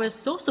was always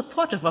so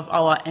supportive of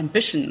our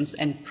ambitions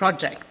and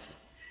projects.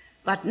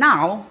 But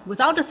now,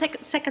 without a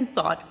second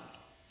thought,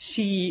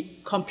 she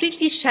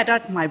completely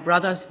shattered my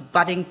brother's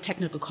budding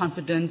technical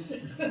confidence.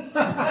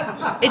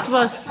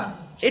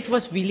 It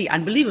was really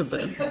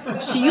unbelievable.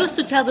 She used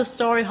to tell the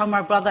story how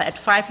my brother, at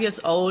 5 years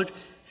old,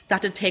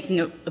 started taking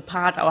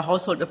apart our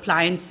household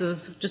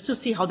appliances just to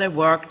see how they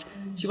worked.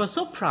 She was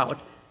so proud.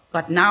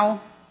 But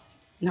now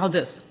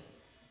this.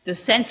 The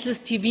senseless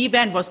TV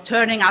ban was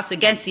turning us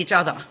against each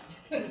other.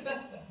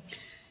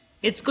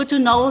 It's good to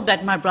know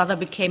that my brother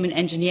became an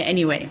engineer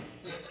anyway.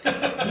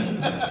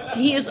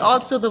 He is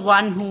also the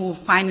one who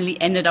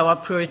finally ended our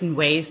Puritan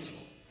ways.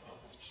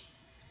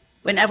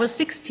 When I was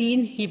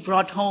 16, he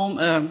brought home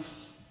a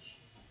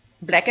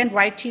black and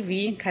white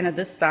TV, kind of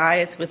this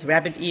size, with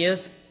rabbit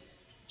ears,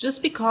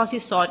 just because he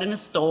saw it in a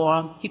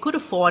store, he could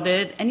afford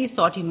it, and he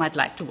thought he might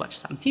like to watch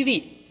some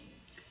TV.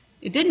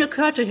 It didn't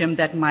occur to him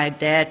that my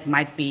dad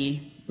might be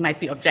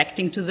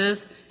objecting to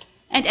this,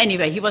 and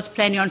anyway, he was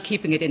planning on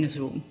keeping it in his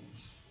room.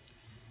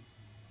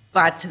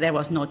 But there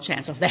was no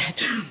chance of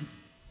that.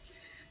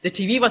 The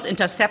TV was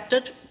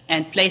intercepted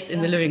and placed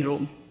in the living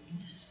room.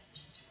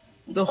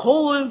 The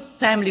whole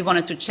family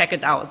wanted to check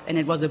it out, and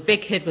it was a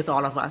big hit with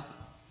all of us.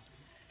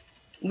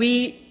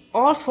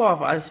 All four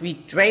of us, we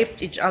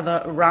draped each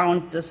other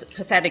around this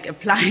pathetic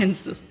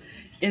appliances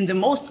in the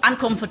most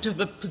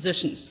uncomfortable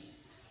positions,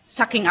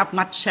 sucking up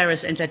much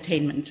cherished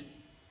entertainment.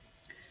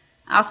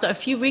 After a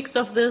few weeks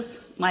of this,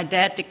 my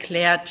dad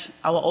declared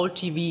our old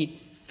TV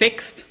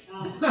fixed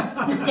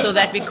so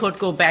that we could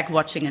go back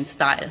watching in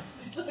style.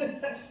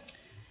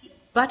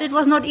 But it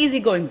was not easy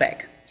going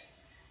back.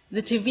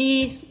 The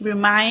TV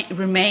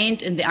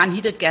remained in the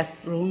unheated guest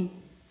room,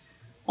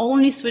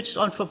 only switched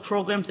on for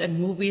programs and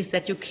movies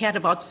that you cared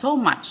about so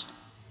much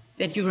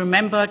that you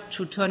remembered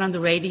to turn on the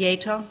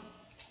radiator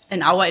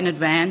an hour in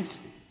advance,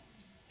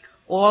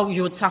 or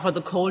you would suffer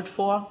the cold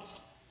for.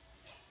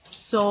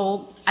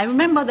 So I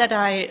remember that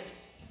I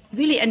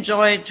really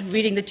enjoyed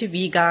reading the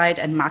TV guide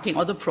and marking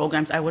all the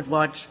programs I would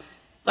watch,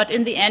 but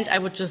in the end I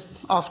would just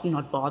often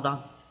not bother.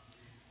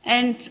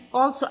 And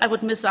also I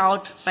would miss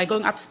out, by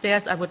going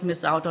upstairs, I would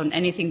miss out on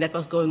anything that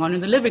was going on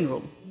in the living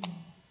room.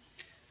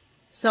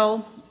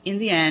 So in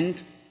the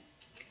end,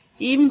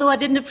 even though I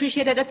didn't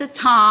appreciate it at the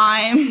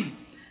time,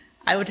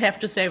 I would have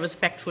to say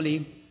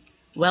respectfully,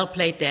 well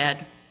played,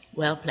 Dad,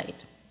 well played.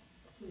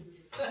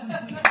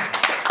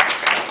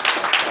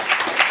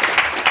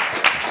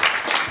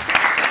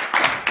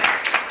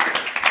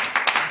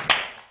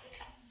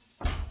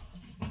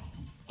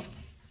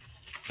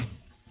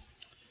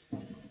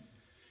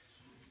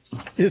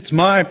 It's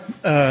my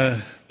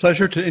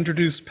pleasure to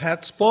introduce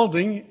Pat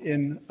Spaulding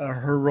in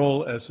her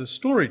role as a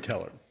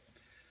storyteller.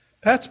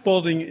 Pat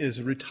Spaulding is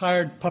a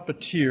retired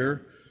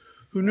puppeteer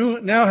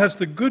who now has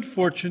the good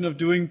fortune of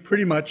doing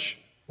pretty much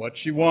what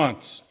she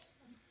wants.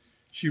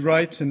 She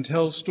writes and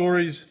tells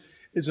stories,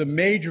 is a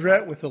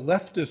majorette with a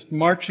leftist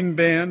marching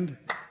band,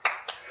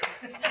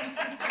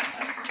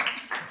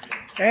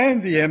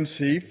 and the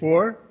MC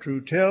for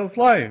True Tales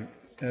Live,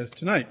 as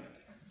tonight.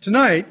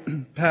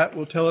 Tonight, Pat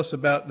will tell us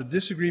about the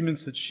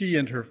disagreements that she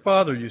and her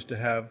father used to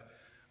have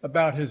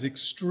about his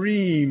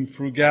extreme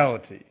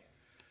frugality.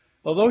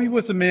 Although he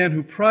was a man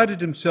who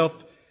prided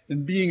himself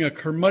in being a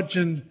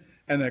curmudgeon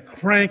and a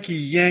cranky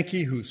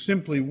Yankee who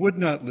simply would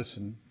not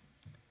listen,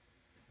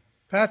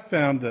 Pat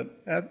found that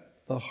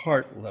at the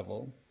heart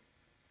level,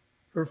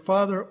 her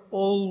father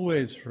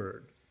always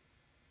heard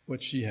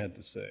what she had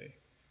to say.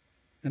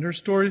 And her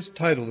story's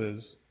title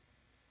is,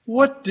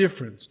 What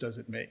Difference Does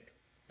It Make?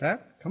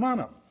 Pat, come on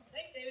up.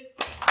 Thanks, David.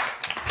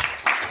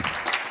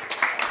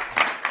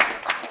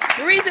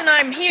 The reason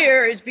I'm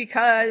here is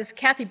because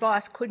Kathy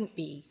Boss couldn't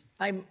be.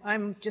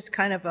 I'm just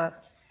kind of a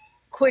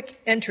quick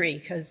entry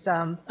because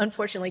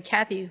unfortunately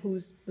Kathy, who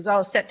was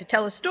all set to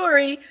tell a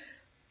story,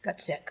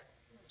 got sick,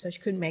 so she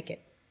couldn't make it.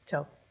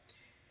 So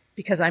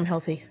because I'm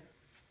healthy,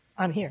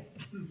 I'm here.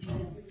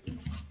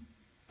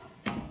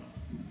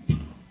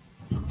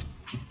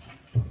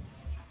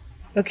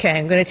 Okay,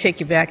 I'm going to take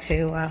you back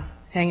to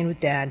hanging with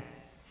Dad.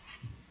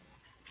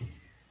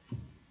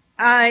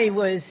 I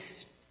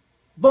was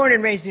born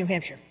and raised in New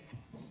Hampshire,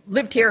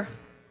 lived here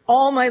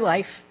all my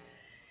life,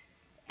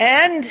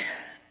 and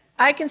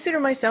I consider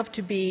myself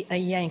to be a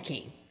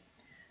Yankee.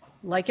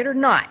 Like it or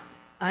not,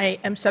 I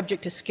am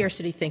subject to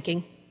scarcity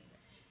thinking.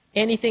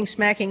 Anything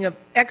smacking of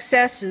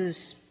excess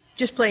is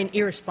just plain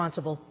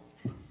irresponsible.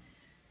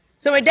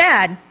 So my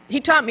dad, he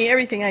taught me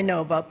everything I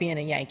know about being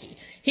a Yankee.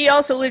 He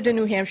also lived in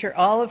New Hampshire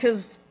all of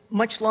his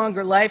much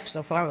longer life,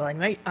 so far,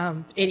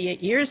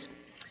 88 years.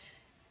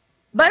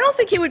 But I don't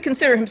think he would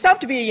consider himself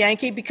to be a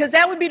Yankee because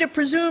that would be to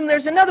presume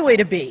there's another way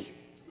to be.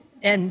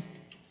 And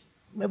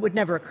it would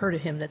never occur to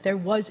him that there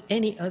was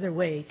any other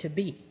way to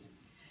be.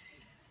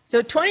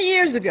 So 20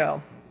 years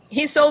ago,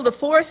 he sold the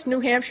fourth New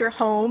Hampshire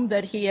home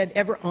that he had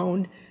ever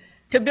owned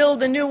to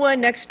build a new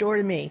one next door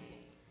to me.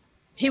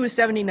 He was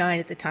 79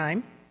 at the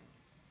time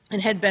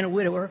and had been a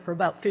widower for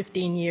about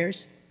 15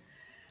 years.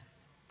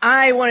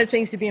 I wanted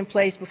things to be in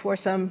place before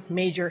some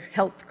major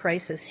health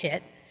crisis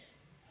hit.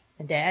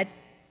 And Dad,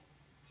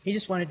 he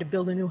just wanted to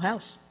build a new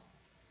house.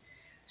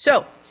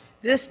 So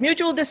this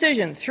mutual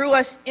decision threw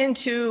us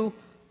into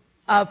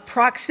a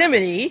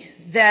proximity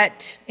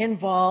that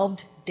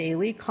involved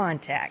daily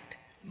contact.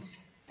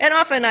 And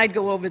often I'd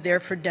go over there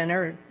for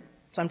dinner.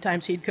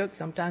 Sometimes he'd cook,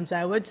 sometimes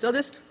I would. So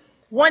this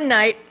one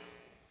night,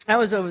 I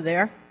was over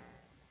there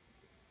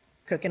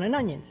cooking an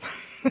onion.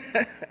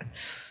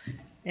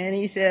 And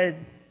he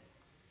said,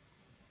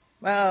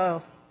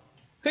 well,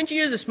 couldn't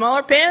you use a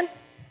smaller pan?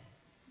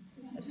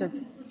 I said,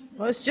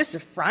 well, it's just a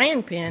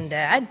frying pan,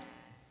 Dad.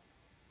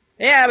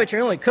 Yeah, but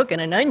you're only cooking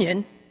an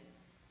onion.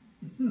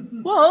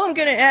 Well, I'm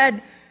going to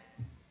add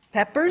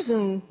peppers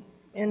and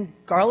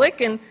garlic,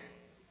 and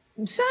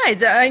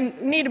besides, I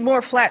need a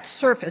more flat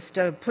surface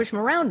to push them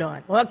around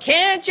on. Well,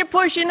 can't you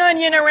push an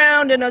onion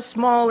around in a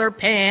smaller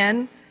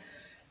pan?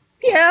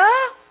 Yeah,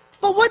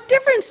 but what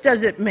difference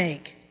does it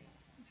make?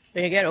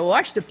 You got to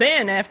wash the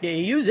pan after you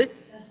use it.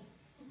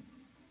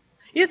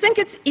 You think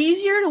it's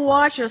easier to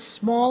wash a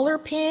smaller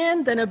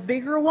pan than a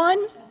bigger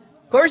one?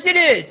 Of course it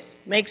is.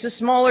 Makes a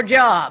smaller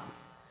job.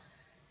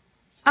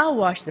 I'll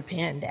wash the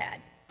pan, Dad.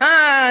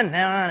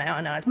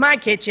 No. It's my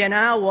kitchen.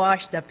 I'll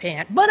wash the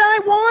pan. But I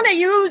want to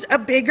use a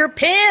bigger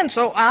pan,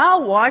 so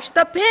I'll wash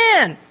the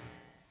pan.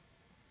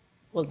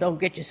 Well, don't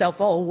get yourself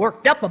all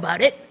worked up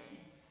about it.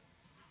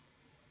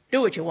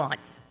 Do what you want.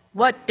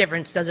 What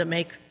difference does it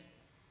make?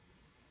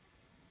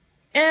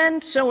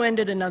 And so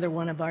ended another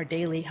one of our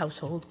daily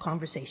household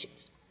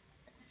conversations.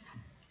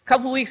 A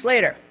couple weeks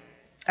later,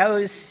 I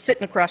was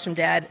sitting across from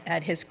Dad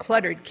at his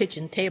cluttered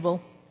kitchen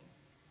table.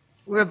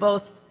 We were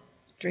both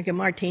drinking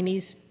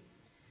martinis.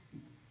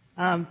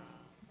 I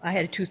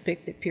had a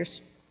toothpick that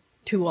pierced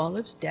 2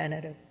 olives. Dad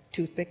had a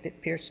toothpick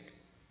that pierced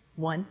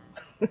 1.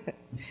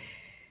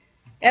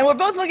 And we're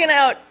both looking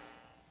out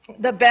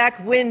the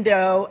back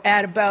window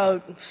at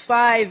about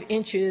 5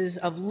 inches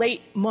of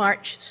late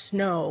March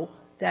snow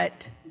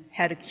that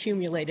had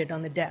accumulated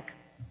on the deck.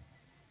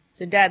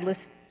 So Dad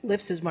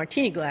lifts his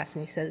martini glass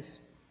and he says,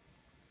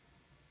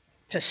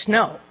 "To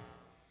snow."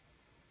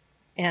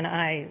 And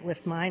I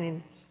lift mine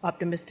and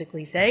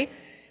optimistically say,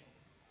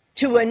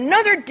 "To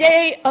another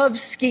day of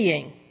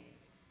skiing."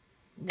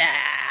 Nah,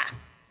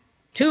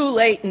 too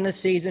late in the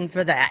season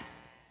for that.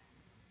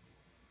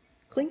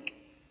 Clink.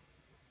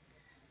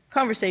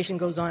 Conversation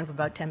goes on for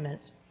about 10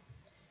 minutes.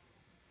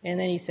 And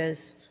then he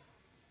says,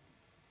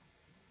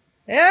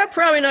 "Yeah,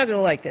 probably not going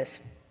to like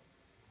this."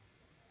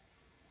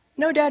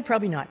 "No, Dad,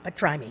 probably not, but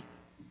try me."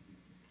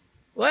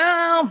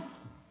 "Well,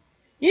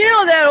 you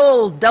know that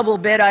old double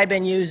bed I've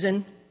been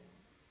using?"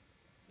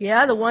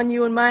 "Yeah, the one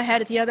you and Ma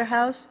had at the other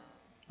house?"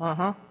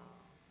 "Uh-huh."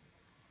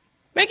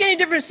 "Make any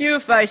difference to you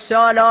if I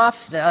sawed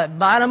off the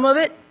bottom of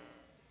it?"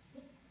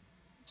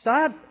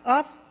 "Sawed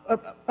off?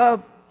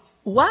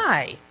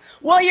 Why?"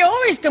 "Well, you're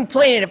always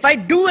complaining if I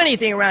do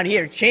anything around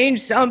here,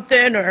 change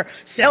something or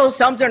sell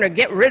something or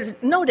get rid of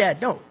it." "No,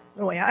 Dad, no.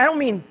 No way. I don't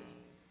mean,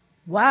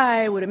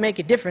 why would it make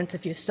a difference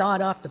if you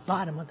sawed off the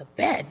bottom of the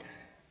bed?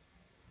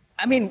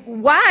 I mean,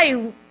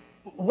 why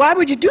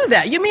would you do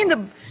that? You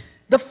mean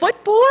the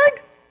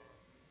footboard?"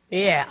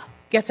 "Yeah,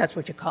 guess that's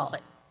what you call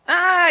it."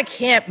 "I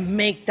can't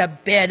make the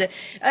bed.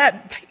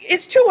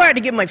 It's too hard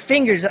to get my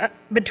fingers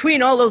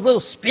between all those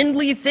little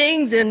spindly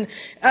things, and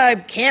I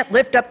can't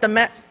lift up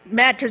the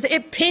mattress.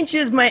 It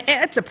pinches my...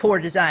 It's a poor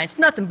design. It's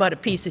nothing but a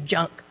piece of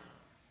junk."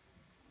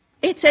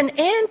 "It's an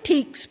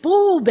antique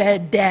spool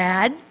bed,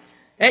 Dad.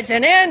 It's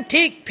an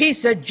antique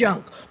piece of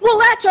junk. Well,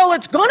 that's all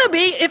it's gonna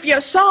be if you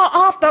saw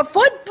off the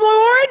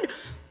footboard.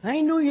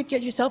 I knew you'd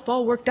get yourself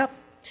all worked up.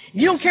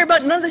 You don't care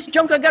about none of this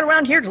junk I got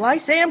around here till I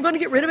say I'm gonna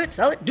get rid of it,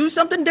 sell it, do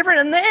something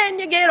different, and then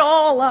you get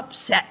all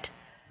upset.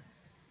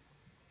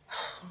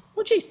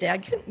 Well, geez,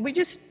 Dad, we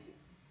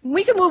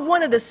can move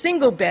one of the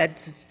single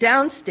beds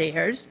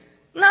downstairs.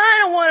 No, I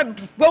don't want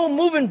to go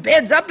moving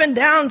beds up and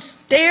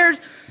downstairs.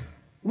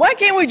 Why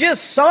can't we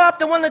just saw up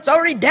the one that's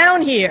already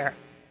down here?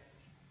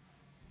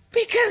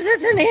 Because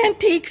it's an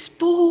antique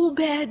spool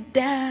bed,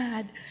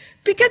 Dad.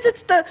 Because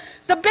it's the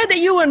bed that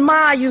you and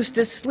Ma used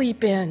to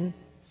sleep in.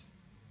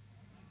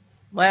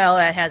 Well,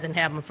 that hasn't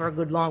happened for a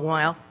good long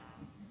while.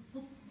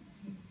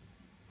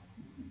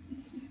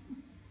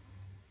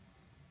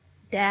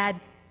 Dad,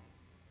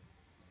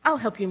 I'll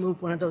help you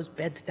move one of those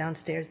beds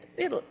downstairs.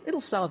 It'll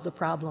solve the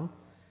problem.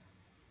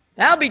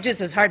 That'll be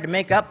just as hard to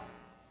make up.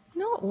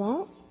 No, it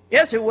won't.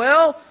 Yes, it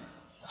will.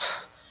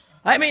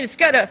 I mean, it's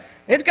got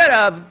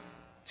a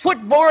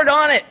footboard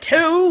on it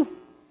too.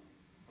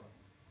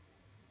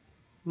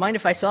 Mind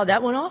if I saw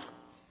that one off?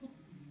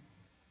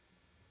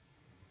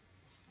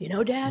 You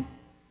know, Dad,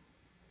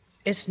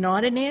 it's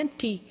not an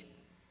antique.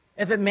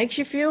 If it makes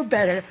you feel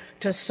better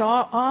to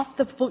saw off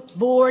the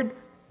footboard,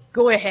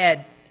 go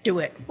ahead, do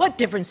it. What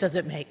difference does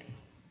it make?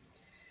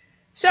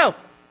 So,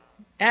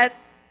 at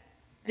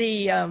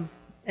the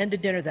end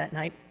of dinner that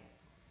night,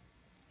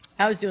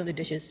 I was doing the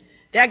dishes.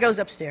 Dad goes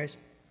upstairs,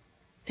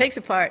 takes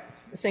apart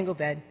the single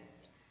bed,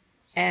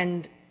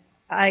 and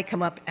I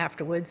come up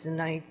afterwards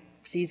and I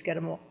see he's got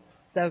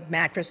the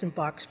mattress and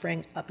box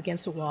spring up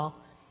against the wall.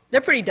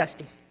 They're pretty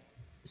dusty.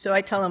 So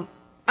I tell him,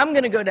 I'm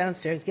going to go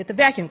downstairs, get the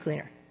vacuum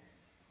cleaner.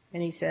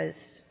 And he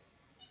says,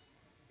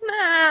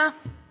 nah,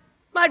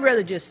 I'd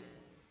rather just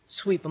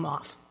sweep them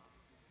off.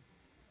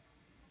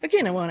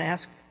 Again, I want to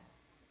ask,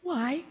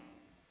 why?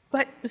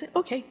 But I said,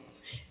 okay,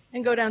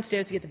 and go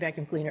downstairs to get the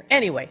vacuum cleaner.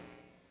 Anyway,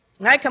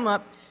 I come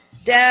up.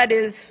 Dad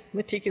is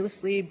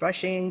meticulously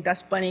brushing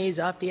dust bunnies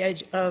off the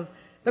edge of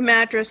the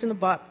mattress and the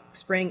box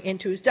spring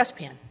into his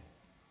dustpan.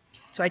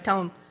 So I tell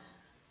him,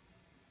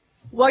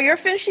 while you're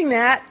finishing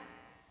that,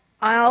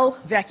 I'll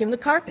vacuum the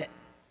carpet.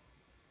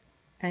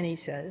 And he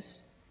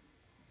says,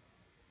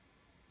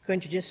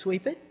 couldn't you just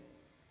sweep it?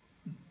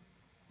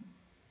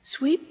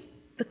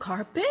 Sweep the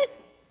carpet?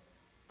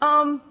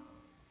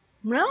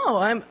 No,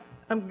 I'm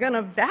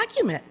gonna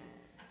vacuum it.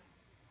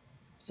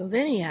 So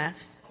then he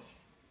asks,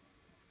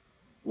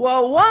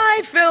 well,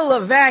 why fill a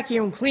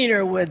vacuum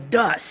cleaner with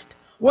dust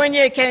when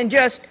you can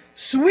just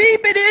sweep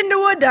it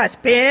into a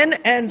dustbin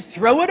and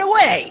throw it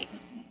away?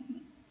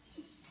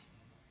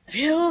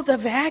 Fill the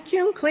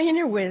vacuum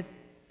cleaner with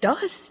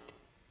dust?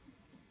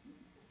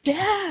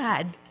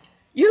 Dad,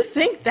 you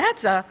think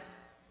that's a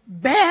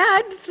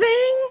bad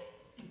thing?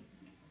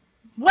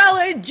 Well,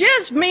 it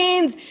just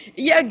means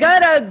you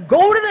gotta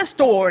go to the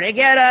store to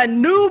get a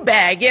new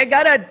bag. You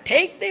gotta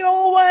take the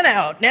old one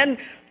out and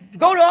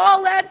go to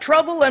all that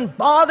trouble and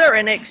bother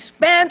and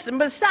expense. And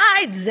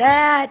besides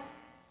that,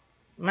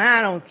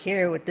 I don't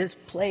care what this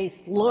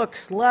place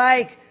looks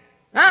like.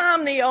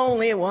 I'm the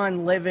only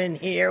one living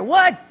here.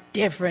 What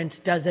difference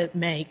does it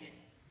make?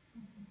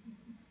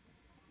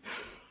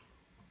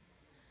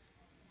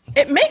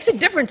 It makes a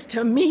difference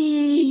to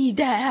me,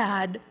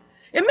 Dad.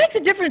 It makes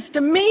a difference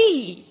to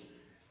me.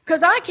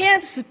 Because I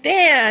can't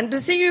stand to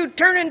see you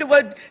turn into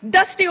a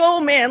dusty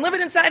old man living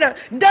inside a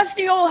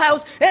dusty old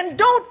house, and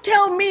don't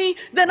tell me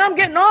that I'm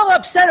getting all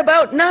upset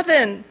about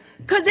nothing.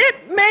 Because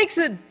it makes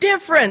a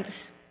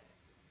difference.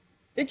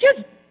 It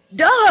just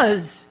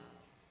does.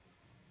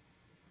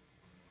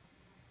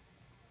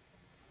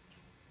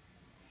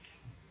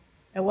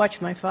 I watched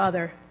my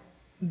father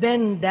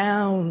bend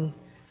down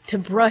to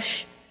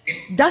brush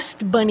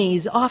dust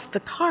bunnies off the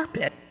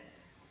carpet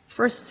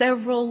for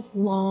several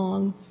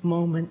long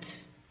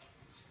moments,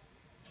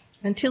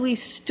 until he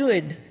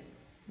stood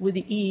with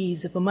the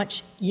ease of a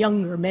much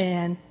younger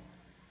man,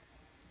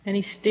 and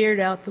he stared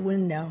out the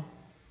window.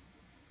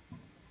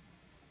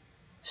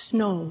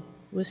 Snow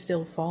was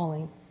still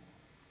falling.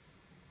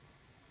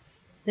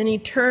 Then he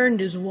turned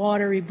his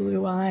watery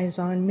blue eyes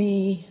on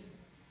me,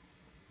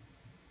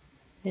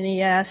 and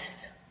he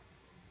asked,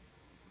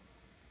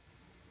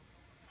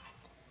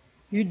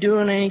 "You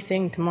doing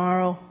anything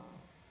tomorrow?"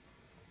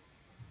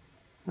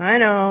 I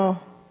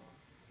know.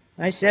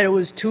 I said it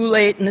was too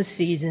late in the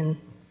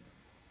season,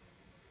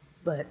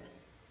 but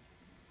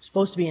it's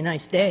supposed to be a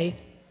nice day.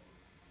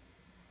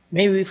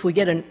 Maybe if we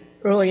get an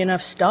early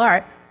enough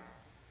start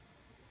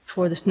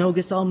before the snow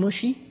gets all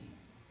mushy.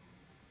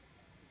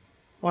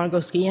 Want to go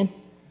skiing?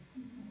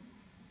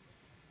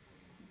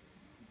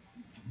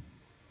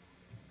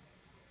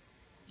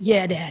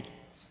 Yeah, Dad.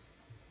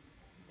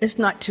 It's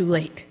not too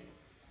late.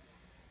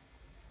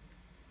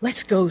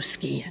 Let's go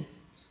skiing.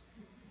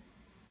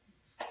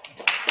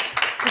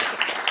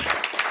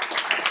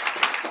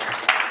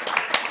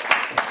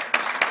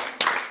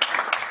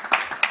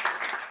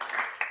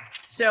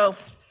 So,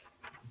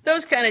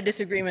 those kind of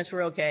disagreements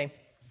were okay.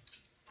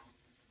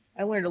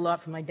 I learned a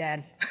lot from my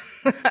dad.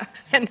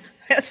 And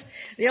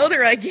The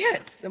older I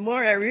get, the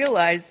more I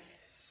realize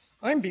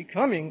I'm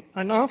becoming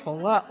an awful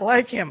lot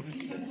like him.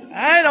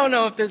 I don't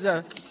know if this is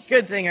a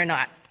good thing or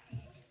not.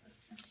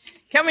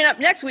 Coming up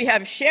next, we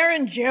have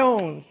Sharon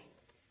Jones,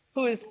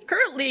 who is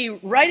currently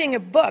writing a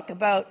book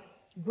about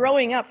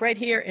growing up right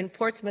here in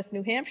Portsmouth,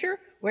 New Hampshire,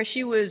 where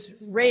she was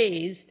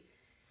raised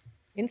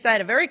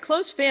inside a very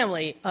close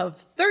family of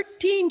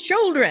 13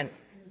 children.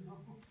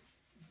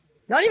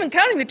 Not even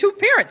counting the two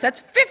parents,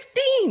 that's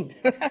 15.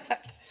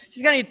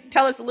 She's going to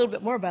tell us a little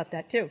bit more about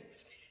that, too.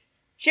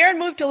 Sharon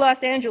moved to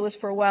Los Angeles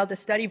for a while to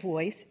study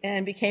voice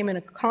and became an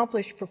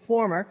accomplished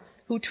performer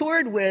who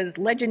toured with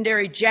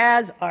legendary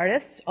jazz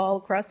artists all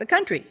across the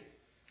country.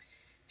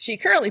 She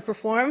currently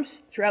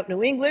performs throughout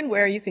New England,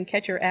 where you can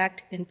catch her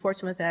act in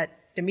Portsmouth at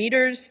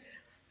Demeter's,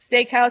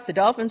 Steakhouse, the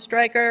Dolphin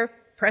Striker,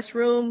 Press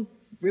Room,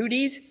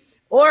 Rudy's,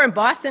 or in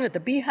Boston at the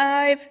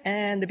Beehive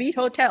and the Beat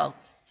Hotel.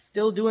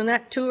 Still doing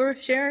that tour,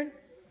 Sharon?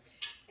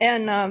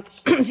 And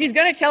she's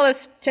going to tell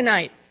us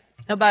tonight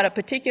about a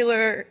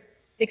particular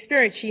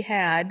experience she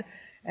had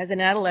as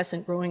an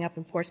adolescent growing up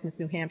in Portsmouth,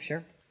 New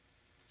Hampshire.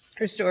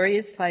 Her story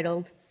is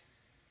titled,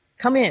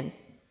 Come In,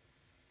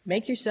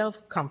 Make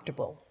Yourself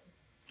Comfortable.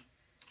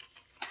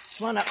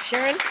 Come on up,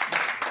 Sharon.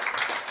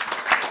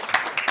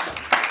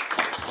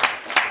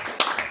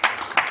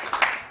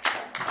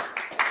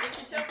 Make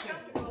yourself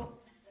comfortable.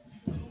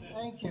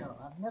 Thank you.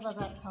 I've never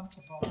got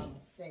comfortable on the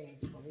stage,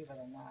 believe it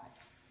or not.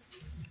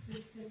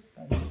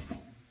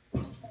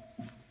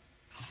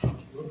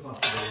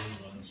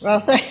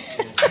 Well,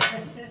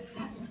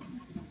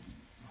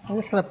 I'm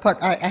just going to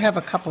put, I have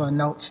a couple of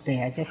notes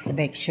there just to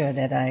make sure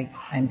that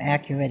I'm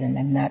accurate and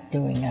I'm not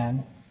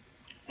doing,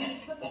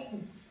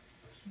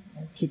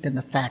 keeping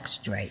the facts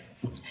straight,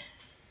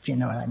 if you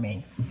know what I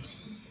mean.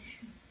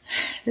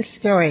 This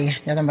story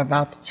that I'm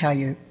about to tell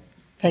you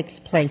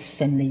takes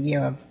place in the year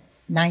of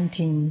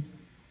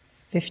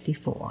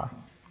 1954.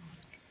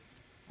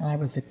 I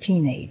was a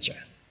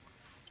teenager.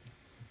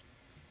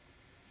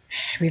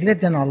 We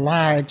lived in a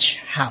large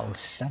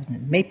house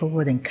on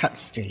Maplewood and Cut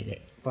Street.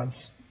 It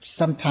was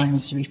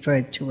sometimes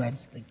referred to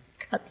as the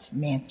Cutts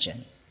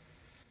Mansion.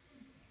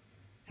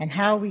 And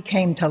how we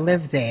came to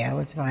live there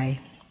was my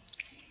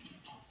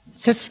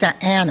sister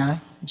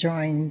Anna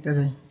joined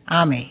the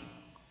Army.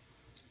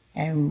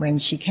 And when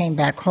she came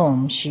back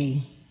home,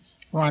 she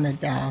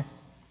wanted a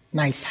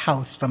nice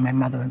house for my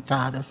mother and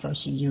father, so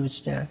she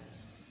used her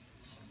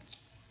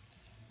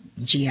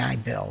GI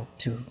Bill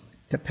to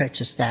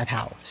purchase that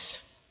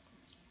house.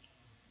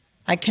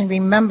 I can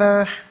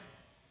remember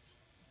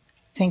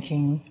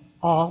thinking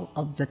all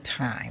of the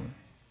time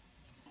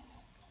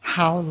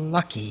how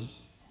lucky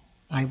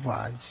I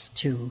was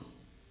to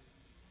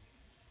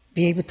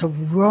be able to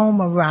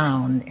roam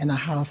around in a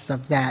house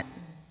of that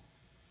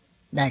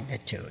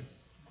magnitude.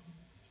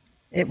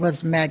 It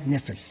was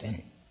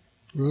magnificent.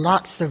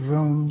 Lots of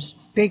rooms,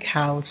 big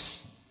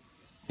house,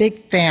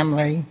 big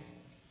family,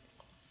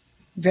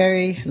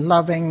 very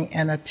loving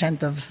and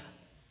attentive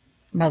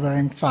mother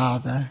and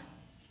father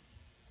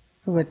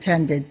who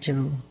attended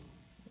to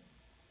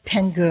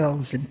 10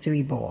 girls and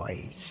 3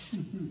 boys.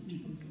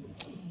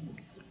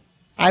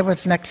 I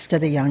was next to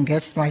the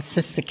youngest, my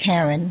sister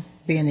Karen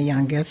being the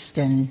youngest,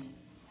 and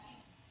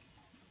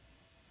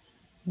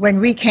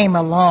when we came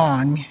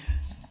along,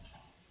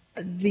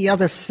 the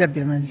other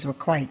siblings were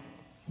quite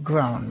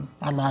grown,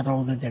 a lot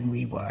older than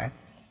we were.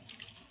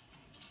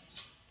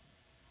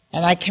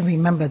 And I can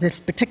remember this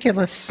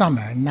particular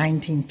summer,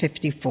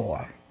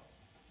 1954.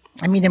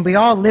 I mean, and we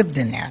all lived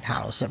in that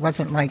house. It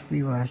wasn't like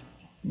we were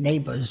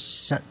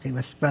neighbors, they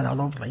were spread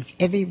all over the place.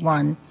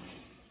 Everyone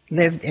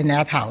lived in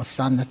that house.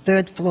 On the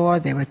 3rd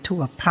floor, there were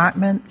 2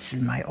 apartments,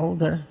 and my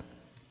older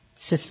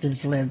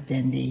sisters lived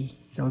in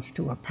those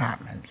 2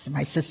 apartments.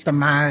 My sister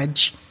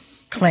Marge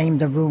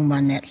claimed a room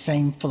on that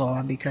same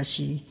floor because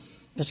she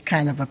was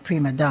kind of a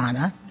prima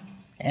donna,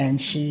 and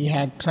she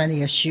had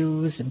plenty of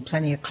shoes and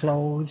plenty of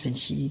clothes, and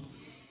she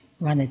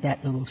wanted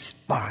that little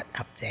spot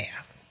up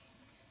there.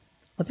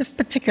 Well, this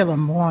particular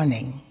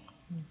morning,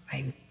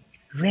 I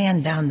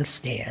ran down the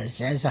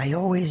stairs, as I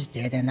always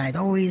did, and I'd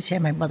always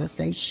hear my mother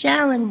say,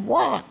 "Sharon,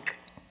 walk!"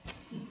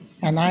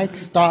 And I'd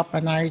stop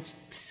and I'd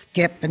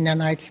skip, and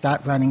then I'd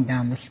start running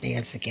down the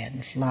stairs again,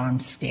 this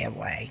long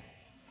stairway.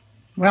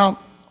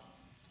 Well,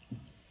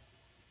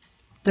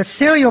 the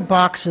cereal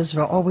boxes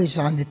were always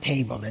on the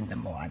table in the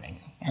morning,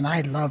 and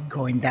I loved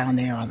going down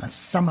there on a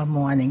summer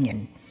morning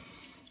and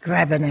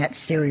grabbing that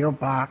cereal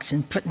box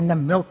and putting the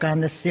milk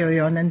on the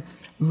cereal and then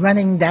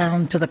running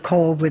down to the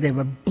cove where there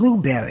were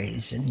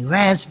blueberries and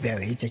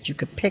raspberries that you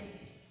could pick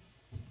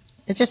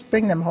and just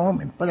bring them home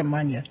and put them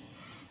on your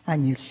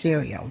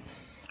cereal.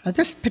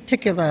 This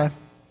particular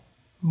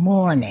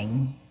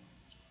morning,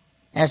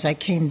 as I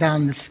came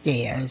down the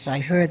stairs, I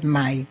heard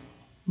my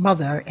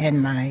mother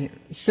and my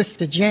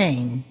sister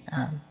Jane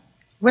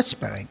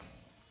whispering.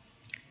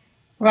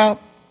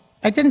 Well,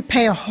 I didn't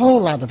pay a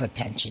whole lot of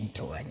attention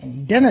to it,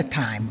 and dinner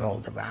time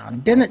rolled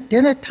around.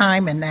 Dinner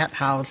time in that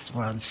house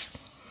was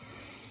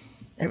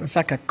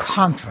like a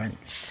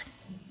conference.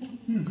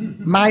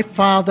 My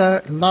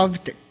father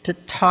loved to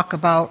talk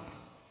about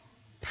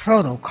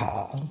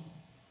protocol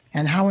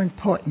and how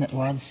important it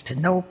was to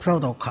know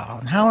protocol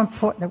and how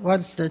important it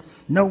was to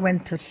know when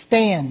to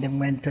stand and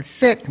when to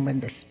sit and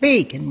when to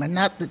speak and when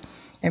not to.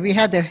 And we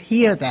had to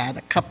hear that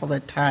a couple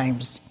of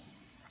times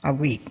a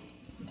week.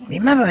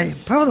 Remember your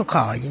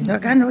protocol, you know,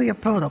 gotta know your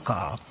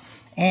protocol.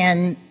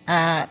 And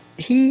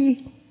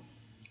he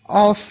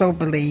also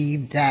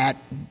believed that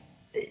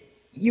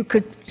you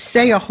could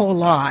say a whole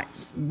lot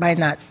by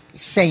not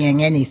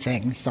saying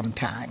anything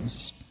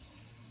sometimes.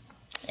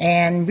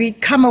 And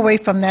we'd come away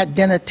from that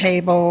dinner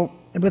table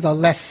with a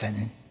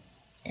lesson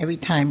every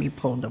time he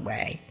pulled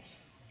away.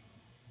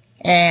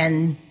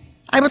 And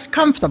I was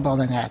comfortable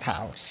in that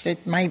house.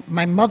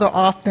 My mother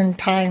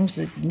oftentimes,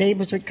 the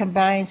neighbors would come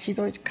by and she'd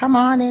always, come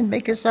on in,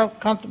 make yourself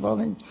comfortable.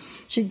 And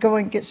she'd go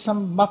and get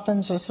some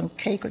muffins or some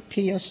cake or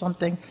tea or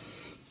something.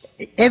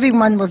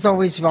 Everyone was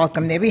always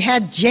welcome there. We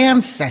had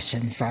jam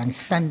sessions on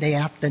Sunday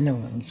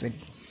afternoons with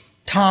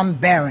Tom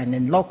Barron,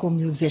 and local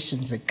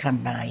musicians would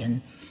come by.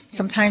 And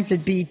sometimes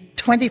there'd be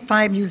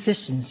 25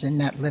 musicians in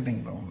that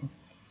living room.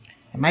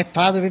 And my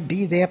father would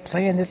be there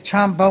playing his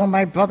trombone,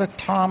 my brother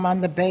Tom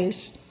on the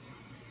bass.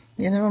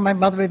 You know, my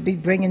mother would be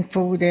bringing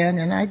food in,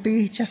 and I'd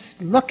be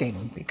just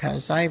looking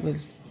because I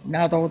was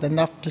not old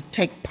enough to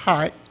take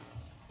part,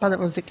 but it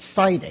was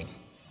exciting.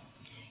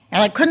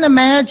 And I couldn't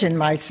imagine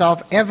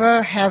myself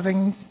ever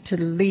having to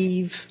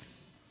leave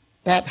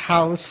that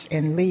house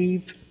and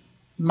leave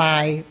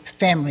my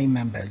family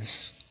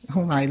members,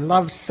 whom I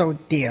loved so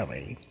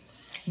dearly.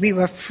 We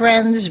were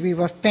friends, we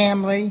were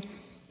family,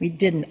 we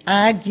didn't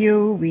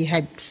argue, we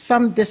had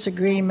some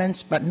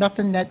disagreements, but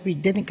nothing that we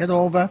didn't get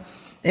over.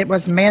 It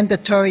was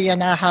mandatory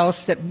in our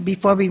house that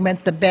before we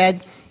went to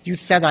bed, you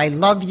said, I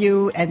love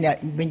you, and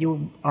that when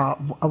you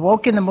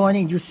awoke in the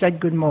morning, you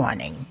said good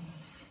morning.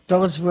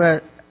 Those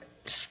were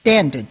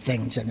standard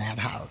things in that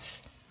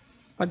house.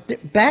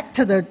 But back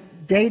to the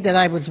day that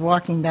I was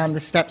walking down the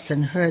steps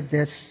and heard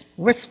this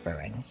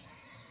whispering.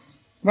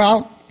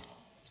 Well,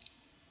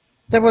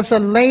 there was a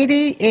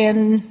lady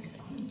in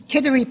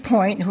Kittery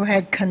Point who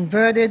had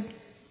converted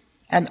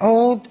an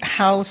old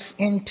house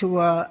into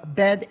a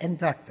bed and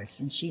breakfast,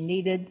 and she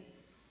needed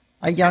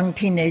a young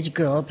teenage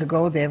girl to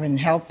go there and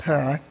help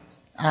her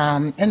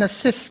and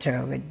assist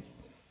her with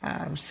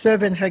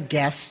serving her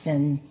guests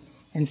and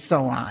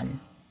so on.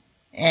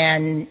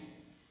 And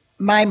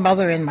my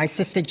mother and my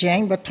sister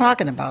Jane were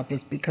talking about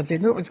this because they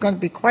knew it was going to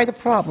be quite a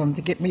problem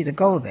to get me to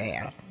go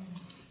there.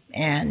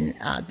 And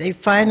they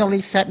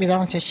finally sat me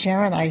down and said,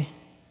 Sharon,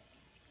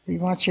 we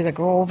want you to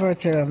go over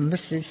to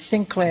Mrs.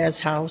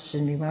 Sinclair's house,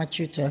 and we want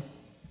you to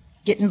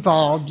get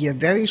involved. You're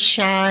very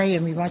shy,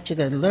 and we want you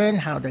to learn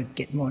how to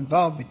get more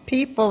involved with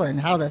people and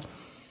how to...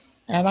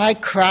 And I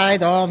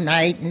cried all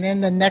night, and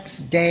then the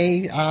next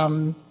day,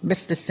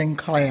 Mr.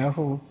 Sinclair,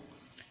 who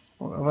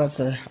was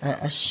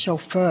a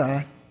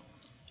chauffeur,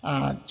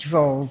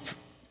 drove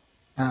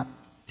up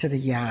to the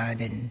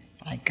yard, and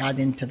I got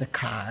into the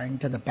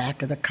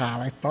back of the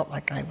car. I felt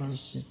like I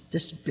was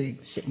this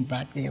big, sitting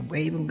back there,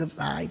 waving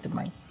goodbye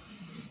to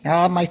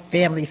all my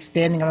family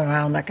standing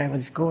around like I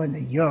was going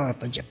to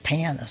Europe or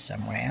Japan or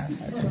somewhere.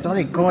 I was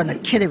only going to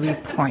Kittery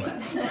Point.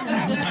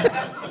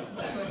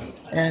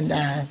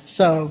 And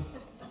so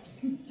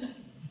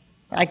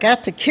I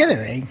got to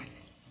Kittery,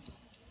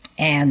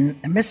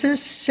 and Mrs.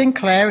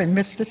 Sinclair and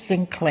Mr.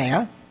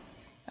 Sinclair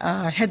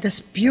had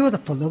this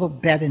beautiful little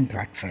bed and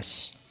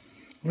breakfast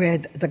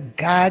with the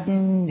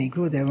garden. They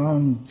grew their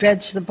own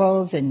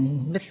vegetables,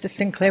 and Mr.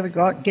 Sinclair would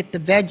go out and get the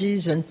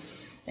veggies,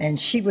 and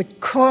she would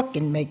cook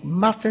and make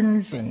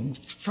muffins and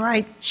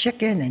fried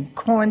chicken and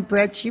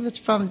cornbread. She was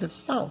from the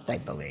South, I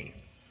believe.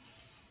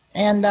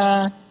 And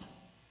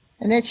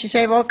then she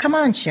said, well, come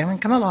on, Sharon,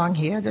 come along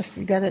here.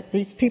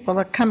 These people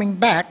are coming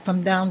back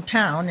from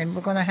downtown, and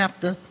we're going to have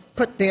to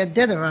put their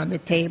dinner on the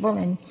table,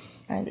 and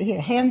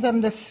here, hand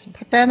them this,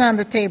 put that on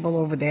the table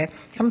over there.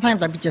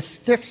 Sometimes I'd be just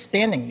stiff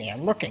standing there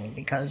looking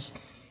because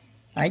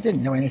I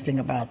didn't know anything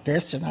about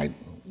this, and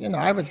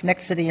I was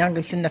next to the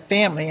youngest in the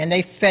family, and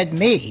they fed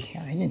me.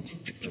 I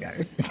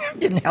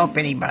didn't help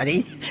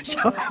anybody.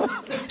 So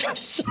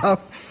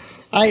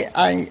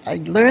I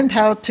learned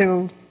how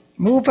to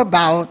move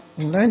about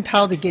and learned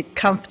how to get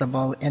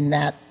comfortable in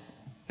that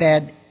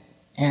bed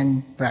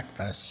and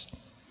breakfast.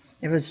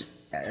 It was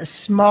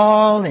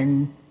small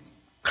and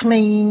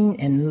clean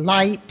and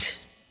light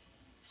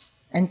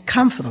and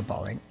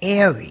comfortable and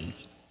airy,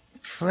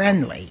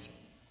 friendly.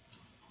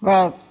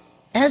 Well,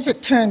 as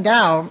it turned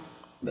out,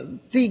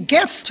 the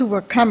guests who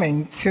were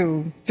coming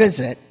to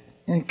visit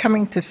and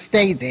coming to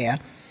stay there,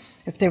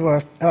 if there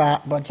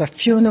was a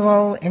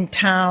funeral in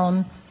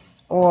town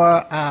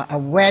or a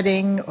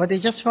wedding, or they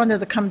just wanted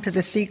to come to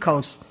the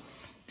Seacoast,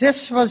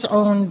 this was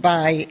owned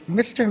by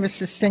Mr. and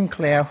Mrs.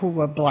 Sinclair, who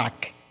were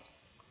black.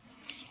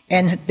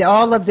 And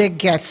all of their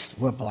guests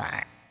were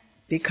black,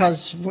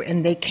 because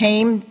when they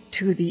came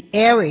to the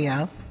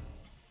area,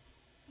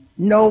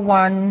 no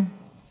one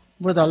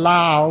would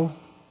allow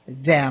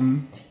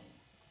them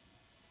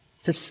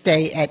to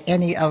stay at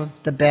any of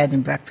the bed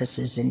and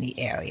breakfasts in the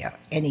area,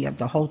 any of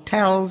the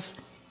hotels,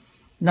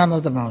 none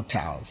of the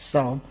motels.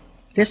 So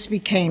this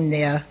became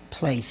their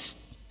place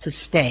to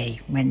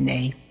stay when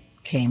they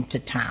came to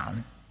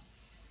town.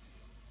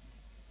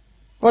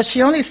 Well,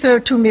 she only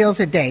served 2 meals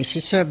a day. She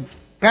served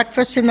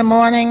breakfast in the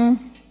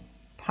morning,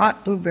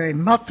 hot blueberry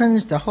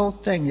muffins, the whole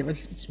thing. It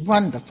was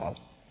wonderful.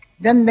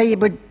 Then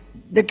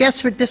the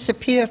guests would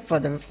disappear for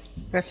the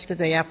rest of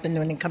the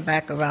afternoon and come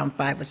back around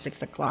 5 or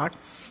 6 o'clock,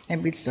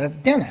 and we'd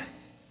serve dinner.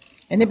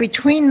 And in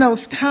between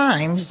those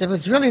times, there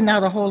was really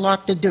not a whole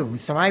lot to do.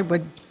 So I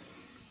would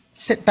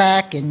sit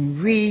back and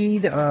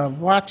read or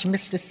watch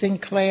Mr.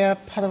 Sinclair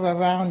putter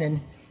around in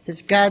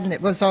his garden.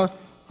 It was a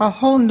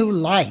whole new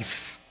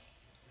life,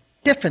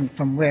 different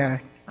from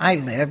where I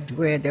lived,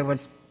 where there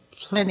was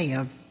plenty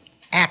of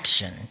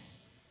action,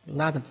 a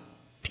lot of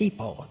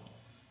people,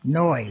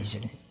 noise,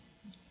 and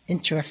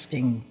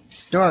interesting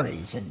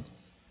stories. And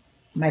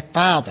my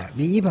father,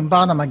 we even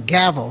bought him a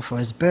gavel for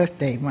his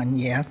birthday one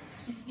year,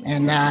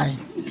 and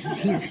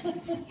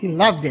he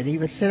loved it. He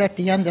would sit at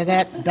the end of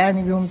that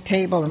dining room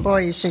table, and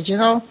boy, he said, you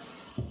know,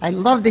 I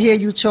love to hear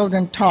you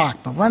children talk,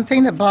 but one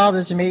thing that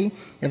bothers me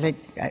is that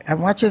I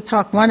want you to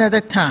talk one at a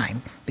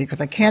time,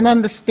 because I can't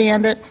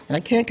understand it, and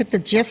I can't get the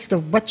gist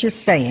of what you're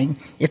saying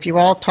if you're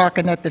all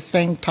talking at the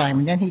same time.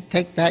 And then he'd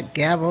take that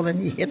gavel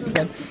and he'd hit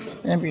it,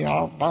 and we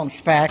all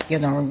bounced back, you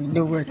know, and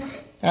knew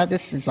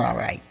this is all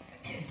right.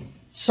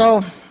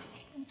 So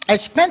I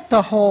spent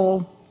the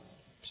whole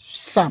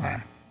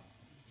summer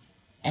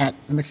at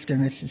Mr.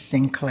 and Mrs.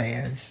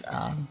 Sinclair's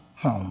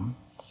home,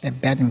 their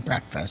bed and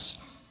breakfast.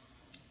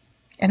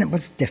 And it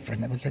was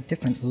different. It was a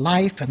different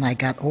life, and I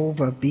got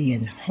over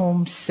being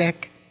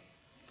homesick,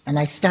 and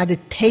I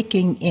started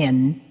taking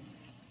in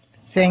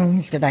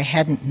things that I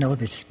hadn't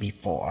noticed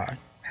before.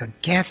 Her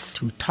guests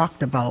who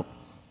talked about,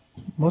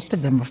 most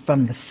of them were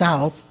from the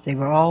South. They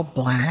were all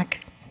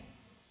black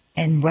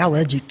and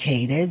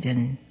well-educated,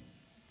 and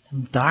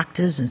some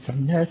doctors and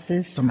some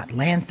nurses from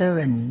Atlanta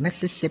and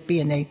Mississippi,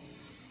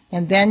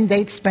 and then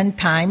they'd spend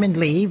time and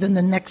leave, and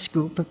the next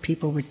group of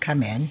people would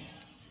come in.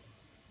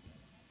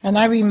 And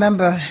I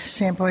remember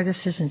saying, boy,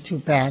 this isn't too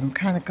bad. I'm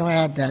kind of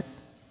glad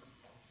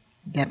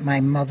that my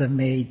mother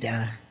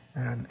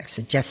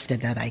suggested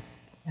that I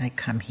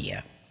come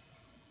here.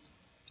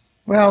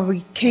 Well,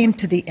 we came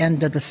to the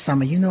end of the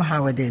summer. You know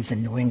how it is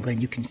in New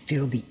England. You can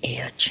feel the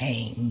air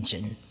change,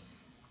 and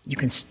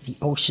the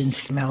ocean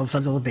smells a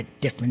little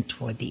bit different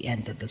toward the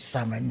end of the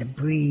summer, and the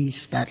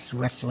breeze starts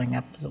rustling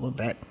up a little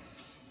bit.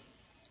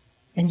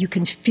 And you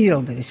can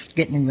feel that it's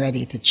getting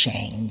ready to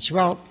change.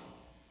 Well,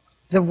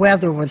 the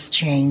weather was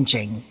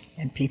changing,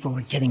 and people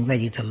were getting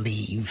ready to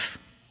leave.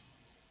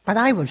 But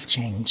I was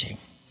changing.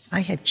 I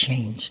had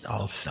changed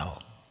also.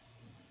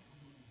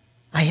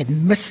 I had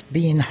missed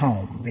being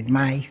home with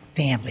my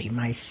family,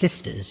 my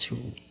sisters who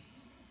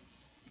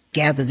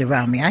gathered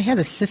around me. I had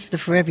a sister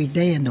for every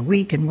day in the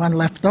week and one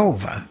left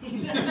over.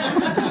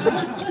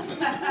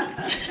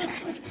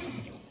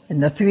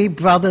 And the 3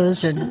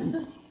 brothers,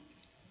 and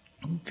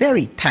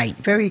very tight,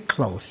 very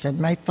close. And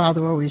my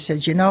father always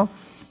says, you know,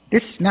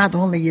 this not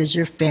only is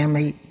your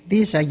family,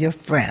 these are your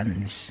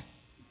friends.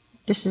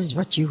 This is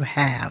what you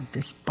have,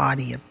 this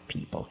body of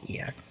people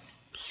here.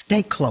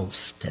 Stay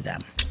close to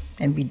them.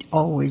 And we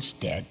always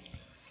did.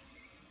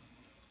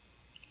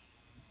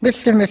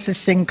 Mr. and Mrs.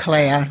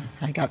 Sinclair,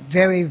 I got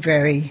very,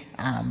 very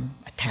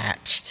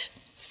attached,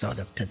 sort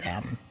of, to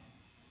them.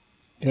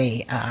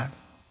 They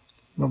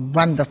were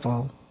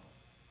wonderful,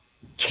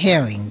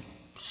 caring,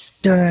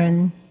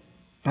 stern,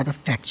 but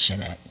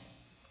affectionate.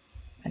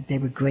 And they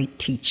were great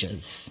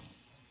teachers.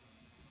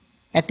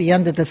 At the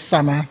end of the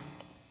summer,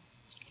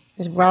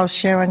 I said, well,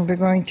 Sharon, we're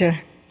going to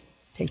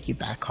take you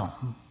back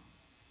home.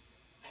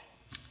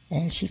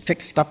 And she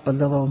fixed up a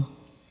little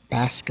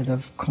basket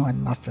of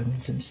corn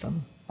muffins and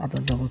some other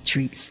little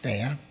treats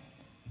there.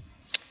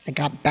 I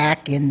got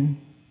back in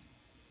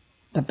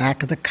the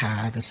back of the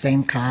car, the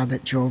same car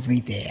that drove me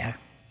there.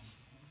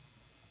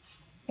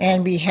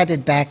 And we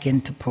headed back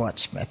into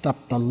Portsmouth,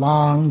 up the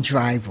long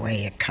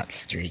driveway at Cut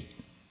Street.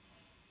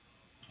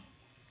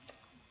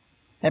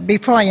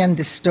 Before I end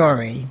the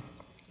story,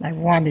 I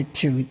wanted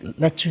to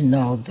let you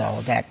know,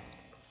 though, that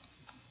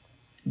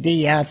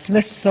the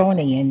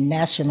Smithsonian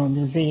National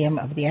Museum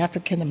of the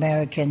African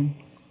American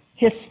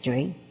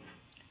History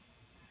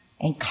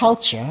and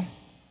Culture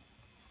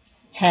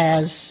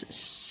has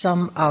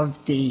some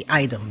of the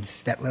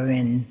items that were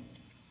in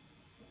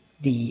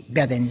the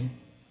bed and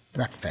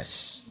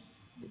breakfast.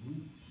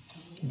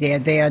 They're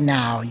there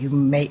now. You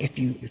may, if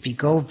you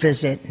go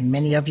visit, and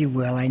many of you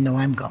will, I know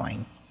I'm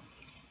going,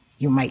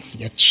 you might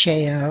see a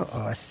chair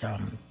or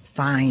some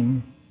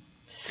fine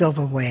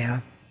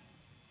silverware,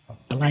 a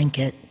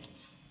blanket.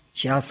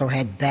 She also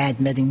had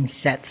badminton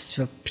sets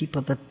for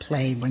people to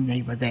play when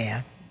they were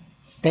there.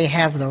 They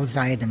have those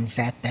items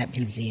at that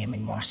museum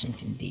in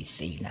Washington,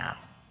 D.C. now.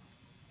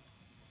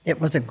 It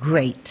was a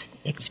great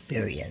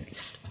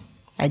experience.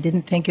 I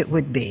didn't think it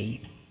would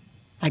be.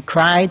 I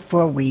cried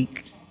for a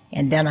week,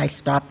 and then I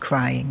stopped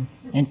crying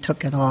and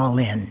took it all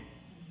in.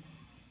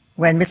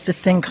 When Mr.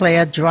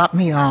 Sinclair dropped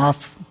me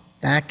off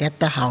back at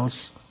the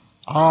house,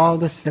 All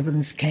the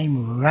siblings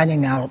came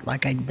running out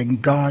like I'd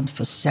been gone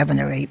for 7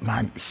 or 8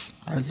 months.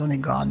 I was only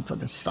gone for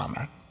the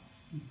summer.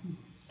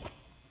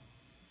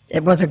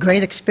 It was a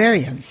great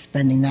experience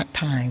spending that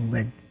time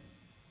with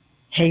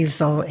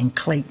Hazel and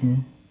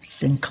Clayton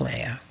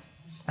Sinclair.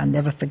 I'll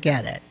never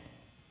forget it.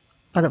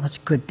 But it was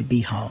good to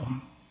be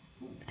home.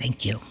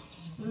 Thank you.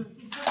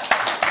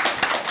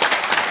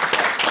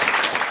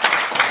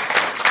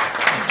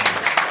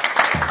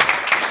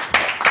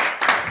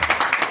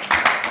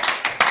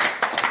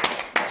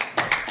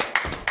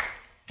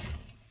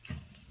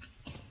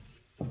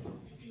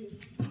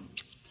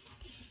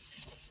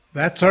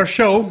 That's our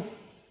show.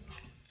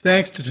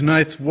 Thanks to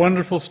tonight's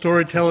wonderful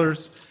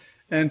storytellers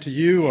and to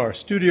you, our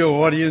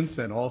studio audience,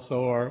 and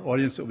also our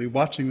audience that will be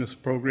watching this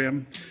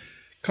program.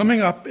 Coming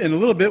up in a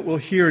little bit, we'll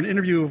hear an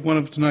interview of one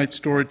of tonight's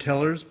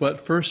storytellers, but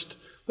first,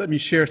 let me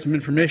share some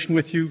information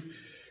with you.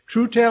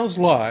 True Tales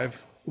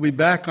Live will be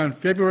back on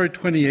February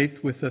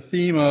 28th with the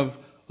theme of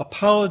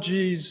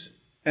Apologies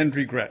and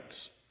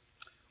Regrets,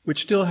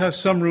 which still has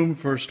some room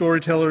for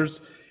storytellers.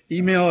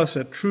 Email us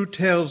at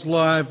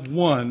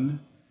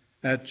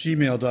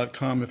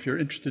truetaleslive1@gmail.com if you're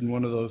interested in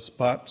one of those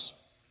spots.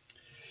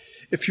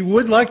 If you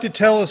would like to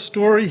tell a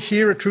story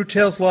here at True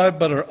Tales Live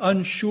but are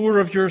unsure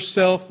of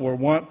yourself or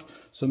want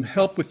some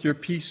help with your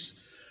piece,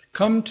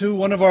 come to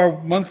one of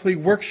our monthly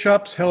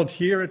workshops held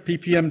here at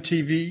PPM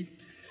TV.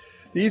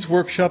 These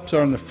workshops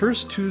are on the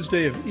first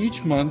Tuesday of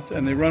each month,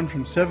 and they run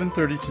from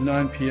 7:30 to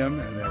 9 p.m.,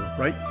 and they're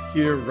right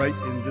here, right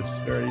in this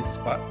very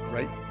spot,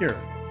 right here.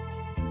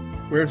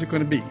 Where is it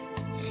going to be?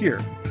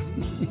 Here.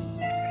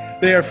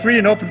 They are free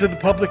and open to the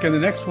public, and the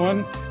next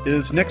one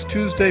is next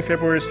Tuesday,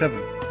 February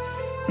 7th.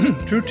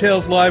 True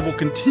Tales Live will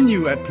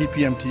continue at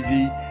PPM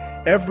TV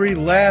every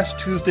last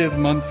Tuesday of the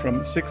month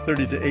from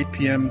 6:30 to 8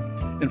 p.m.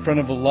 in front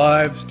of a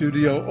live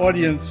studio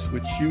audience,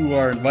 which you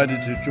are invited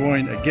to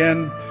join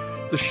again.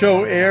 The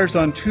show airs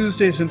on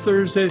Tuesdays and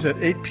Thursdays at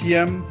 8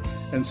 p.m.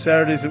 and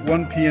Saturdays at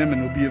 1 p.m.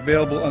 and will be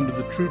available under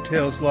the True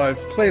Tales Live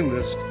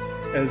playlist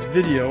as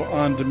video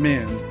on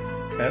demand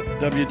at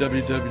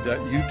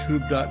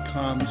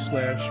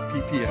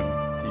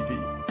www.youtube.com/ppmtv.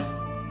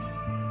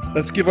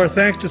 Let's give our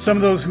thanks to some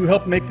of those who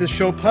helped make this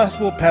show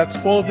possible: Pat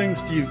Spaulding,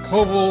 Steve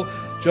Koval,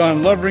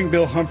 John Lovering,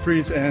 Bill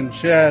Humphreys, and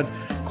Chad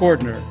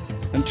Cordner.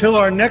 Until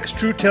our next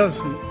True Tales...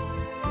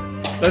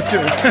 Let's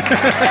give it...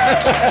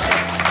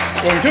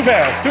 Going too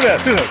fast.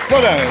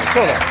 Slow down.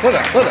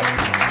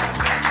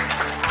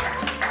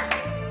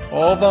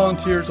 All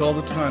volunteers all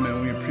the time,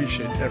 and we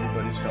appreciate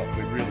everybody's help.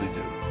 We really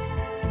do.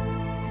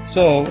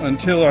 So,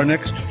 until our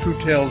next True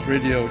Tales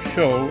radio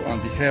show, on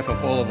behalf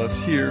of all of us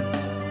here,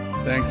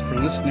 thanks for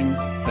listening,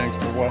 thanks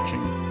for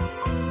watching,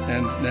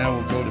 and now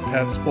we'll go to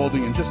Pat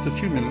Spaulding in just a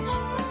few minutes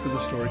for the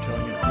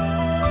storytelling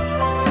interview.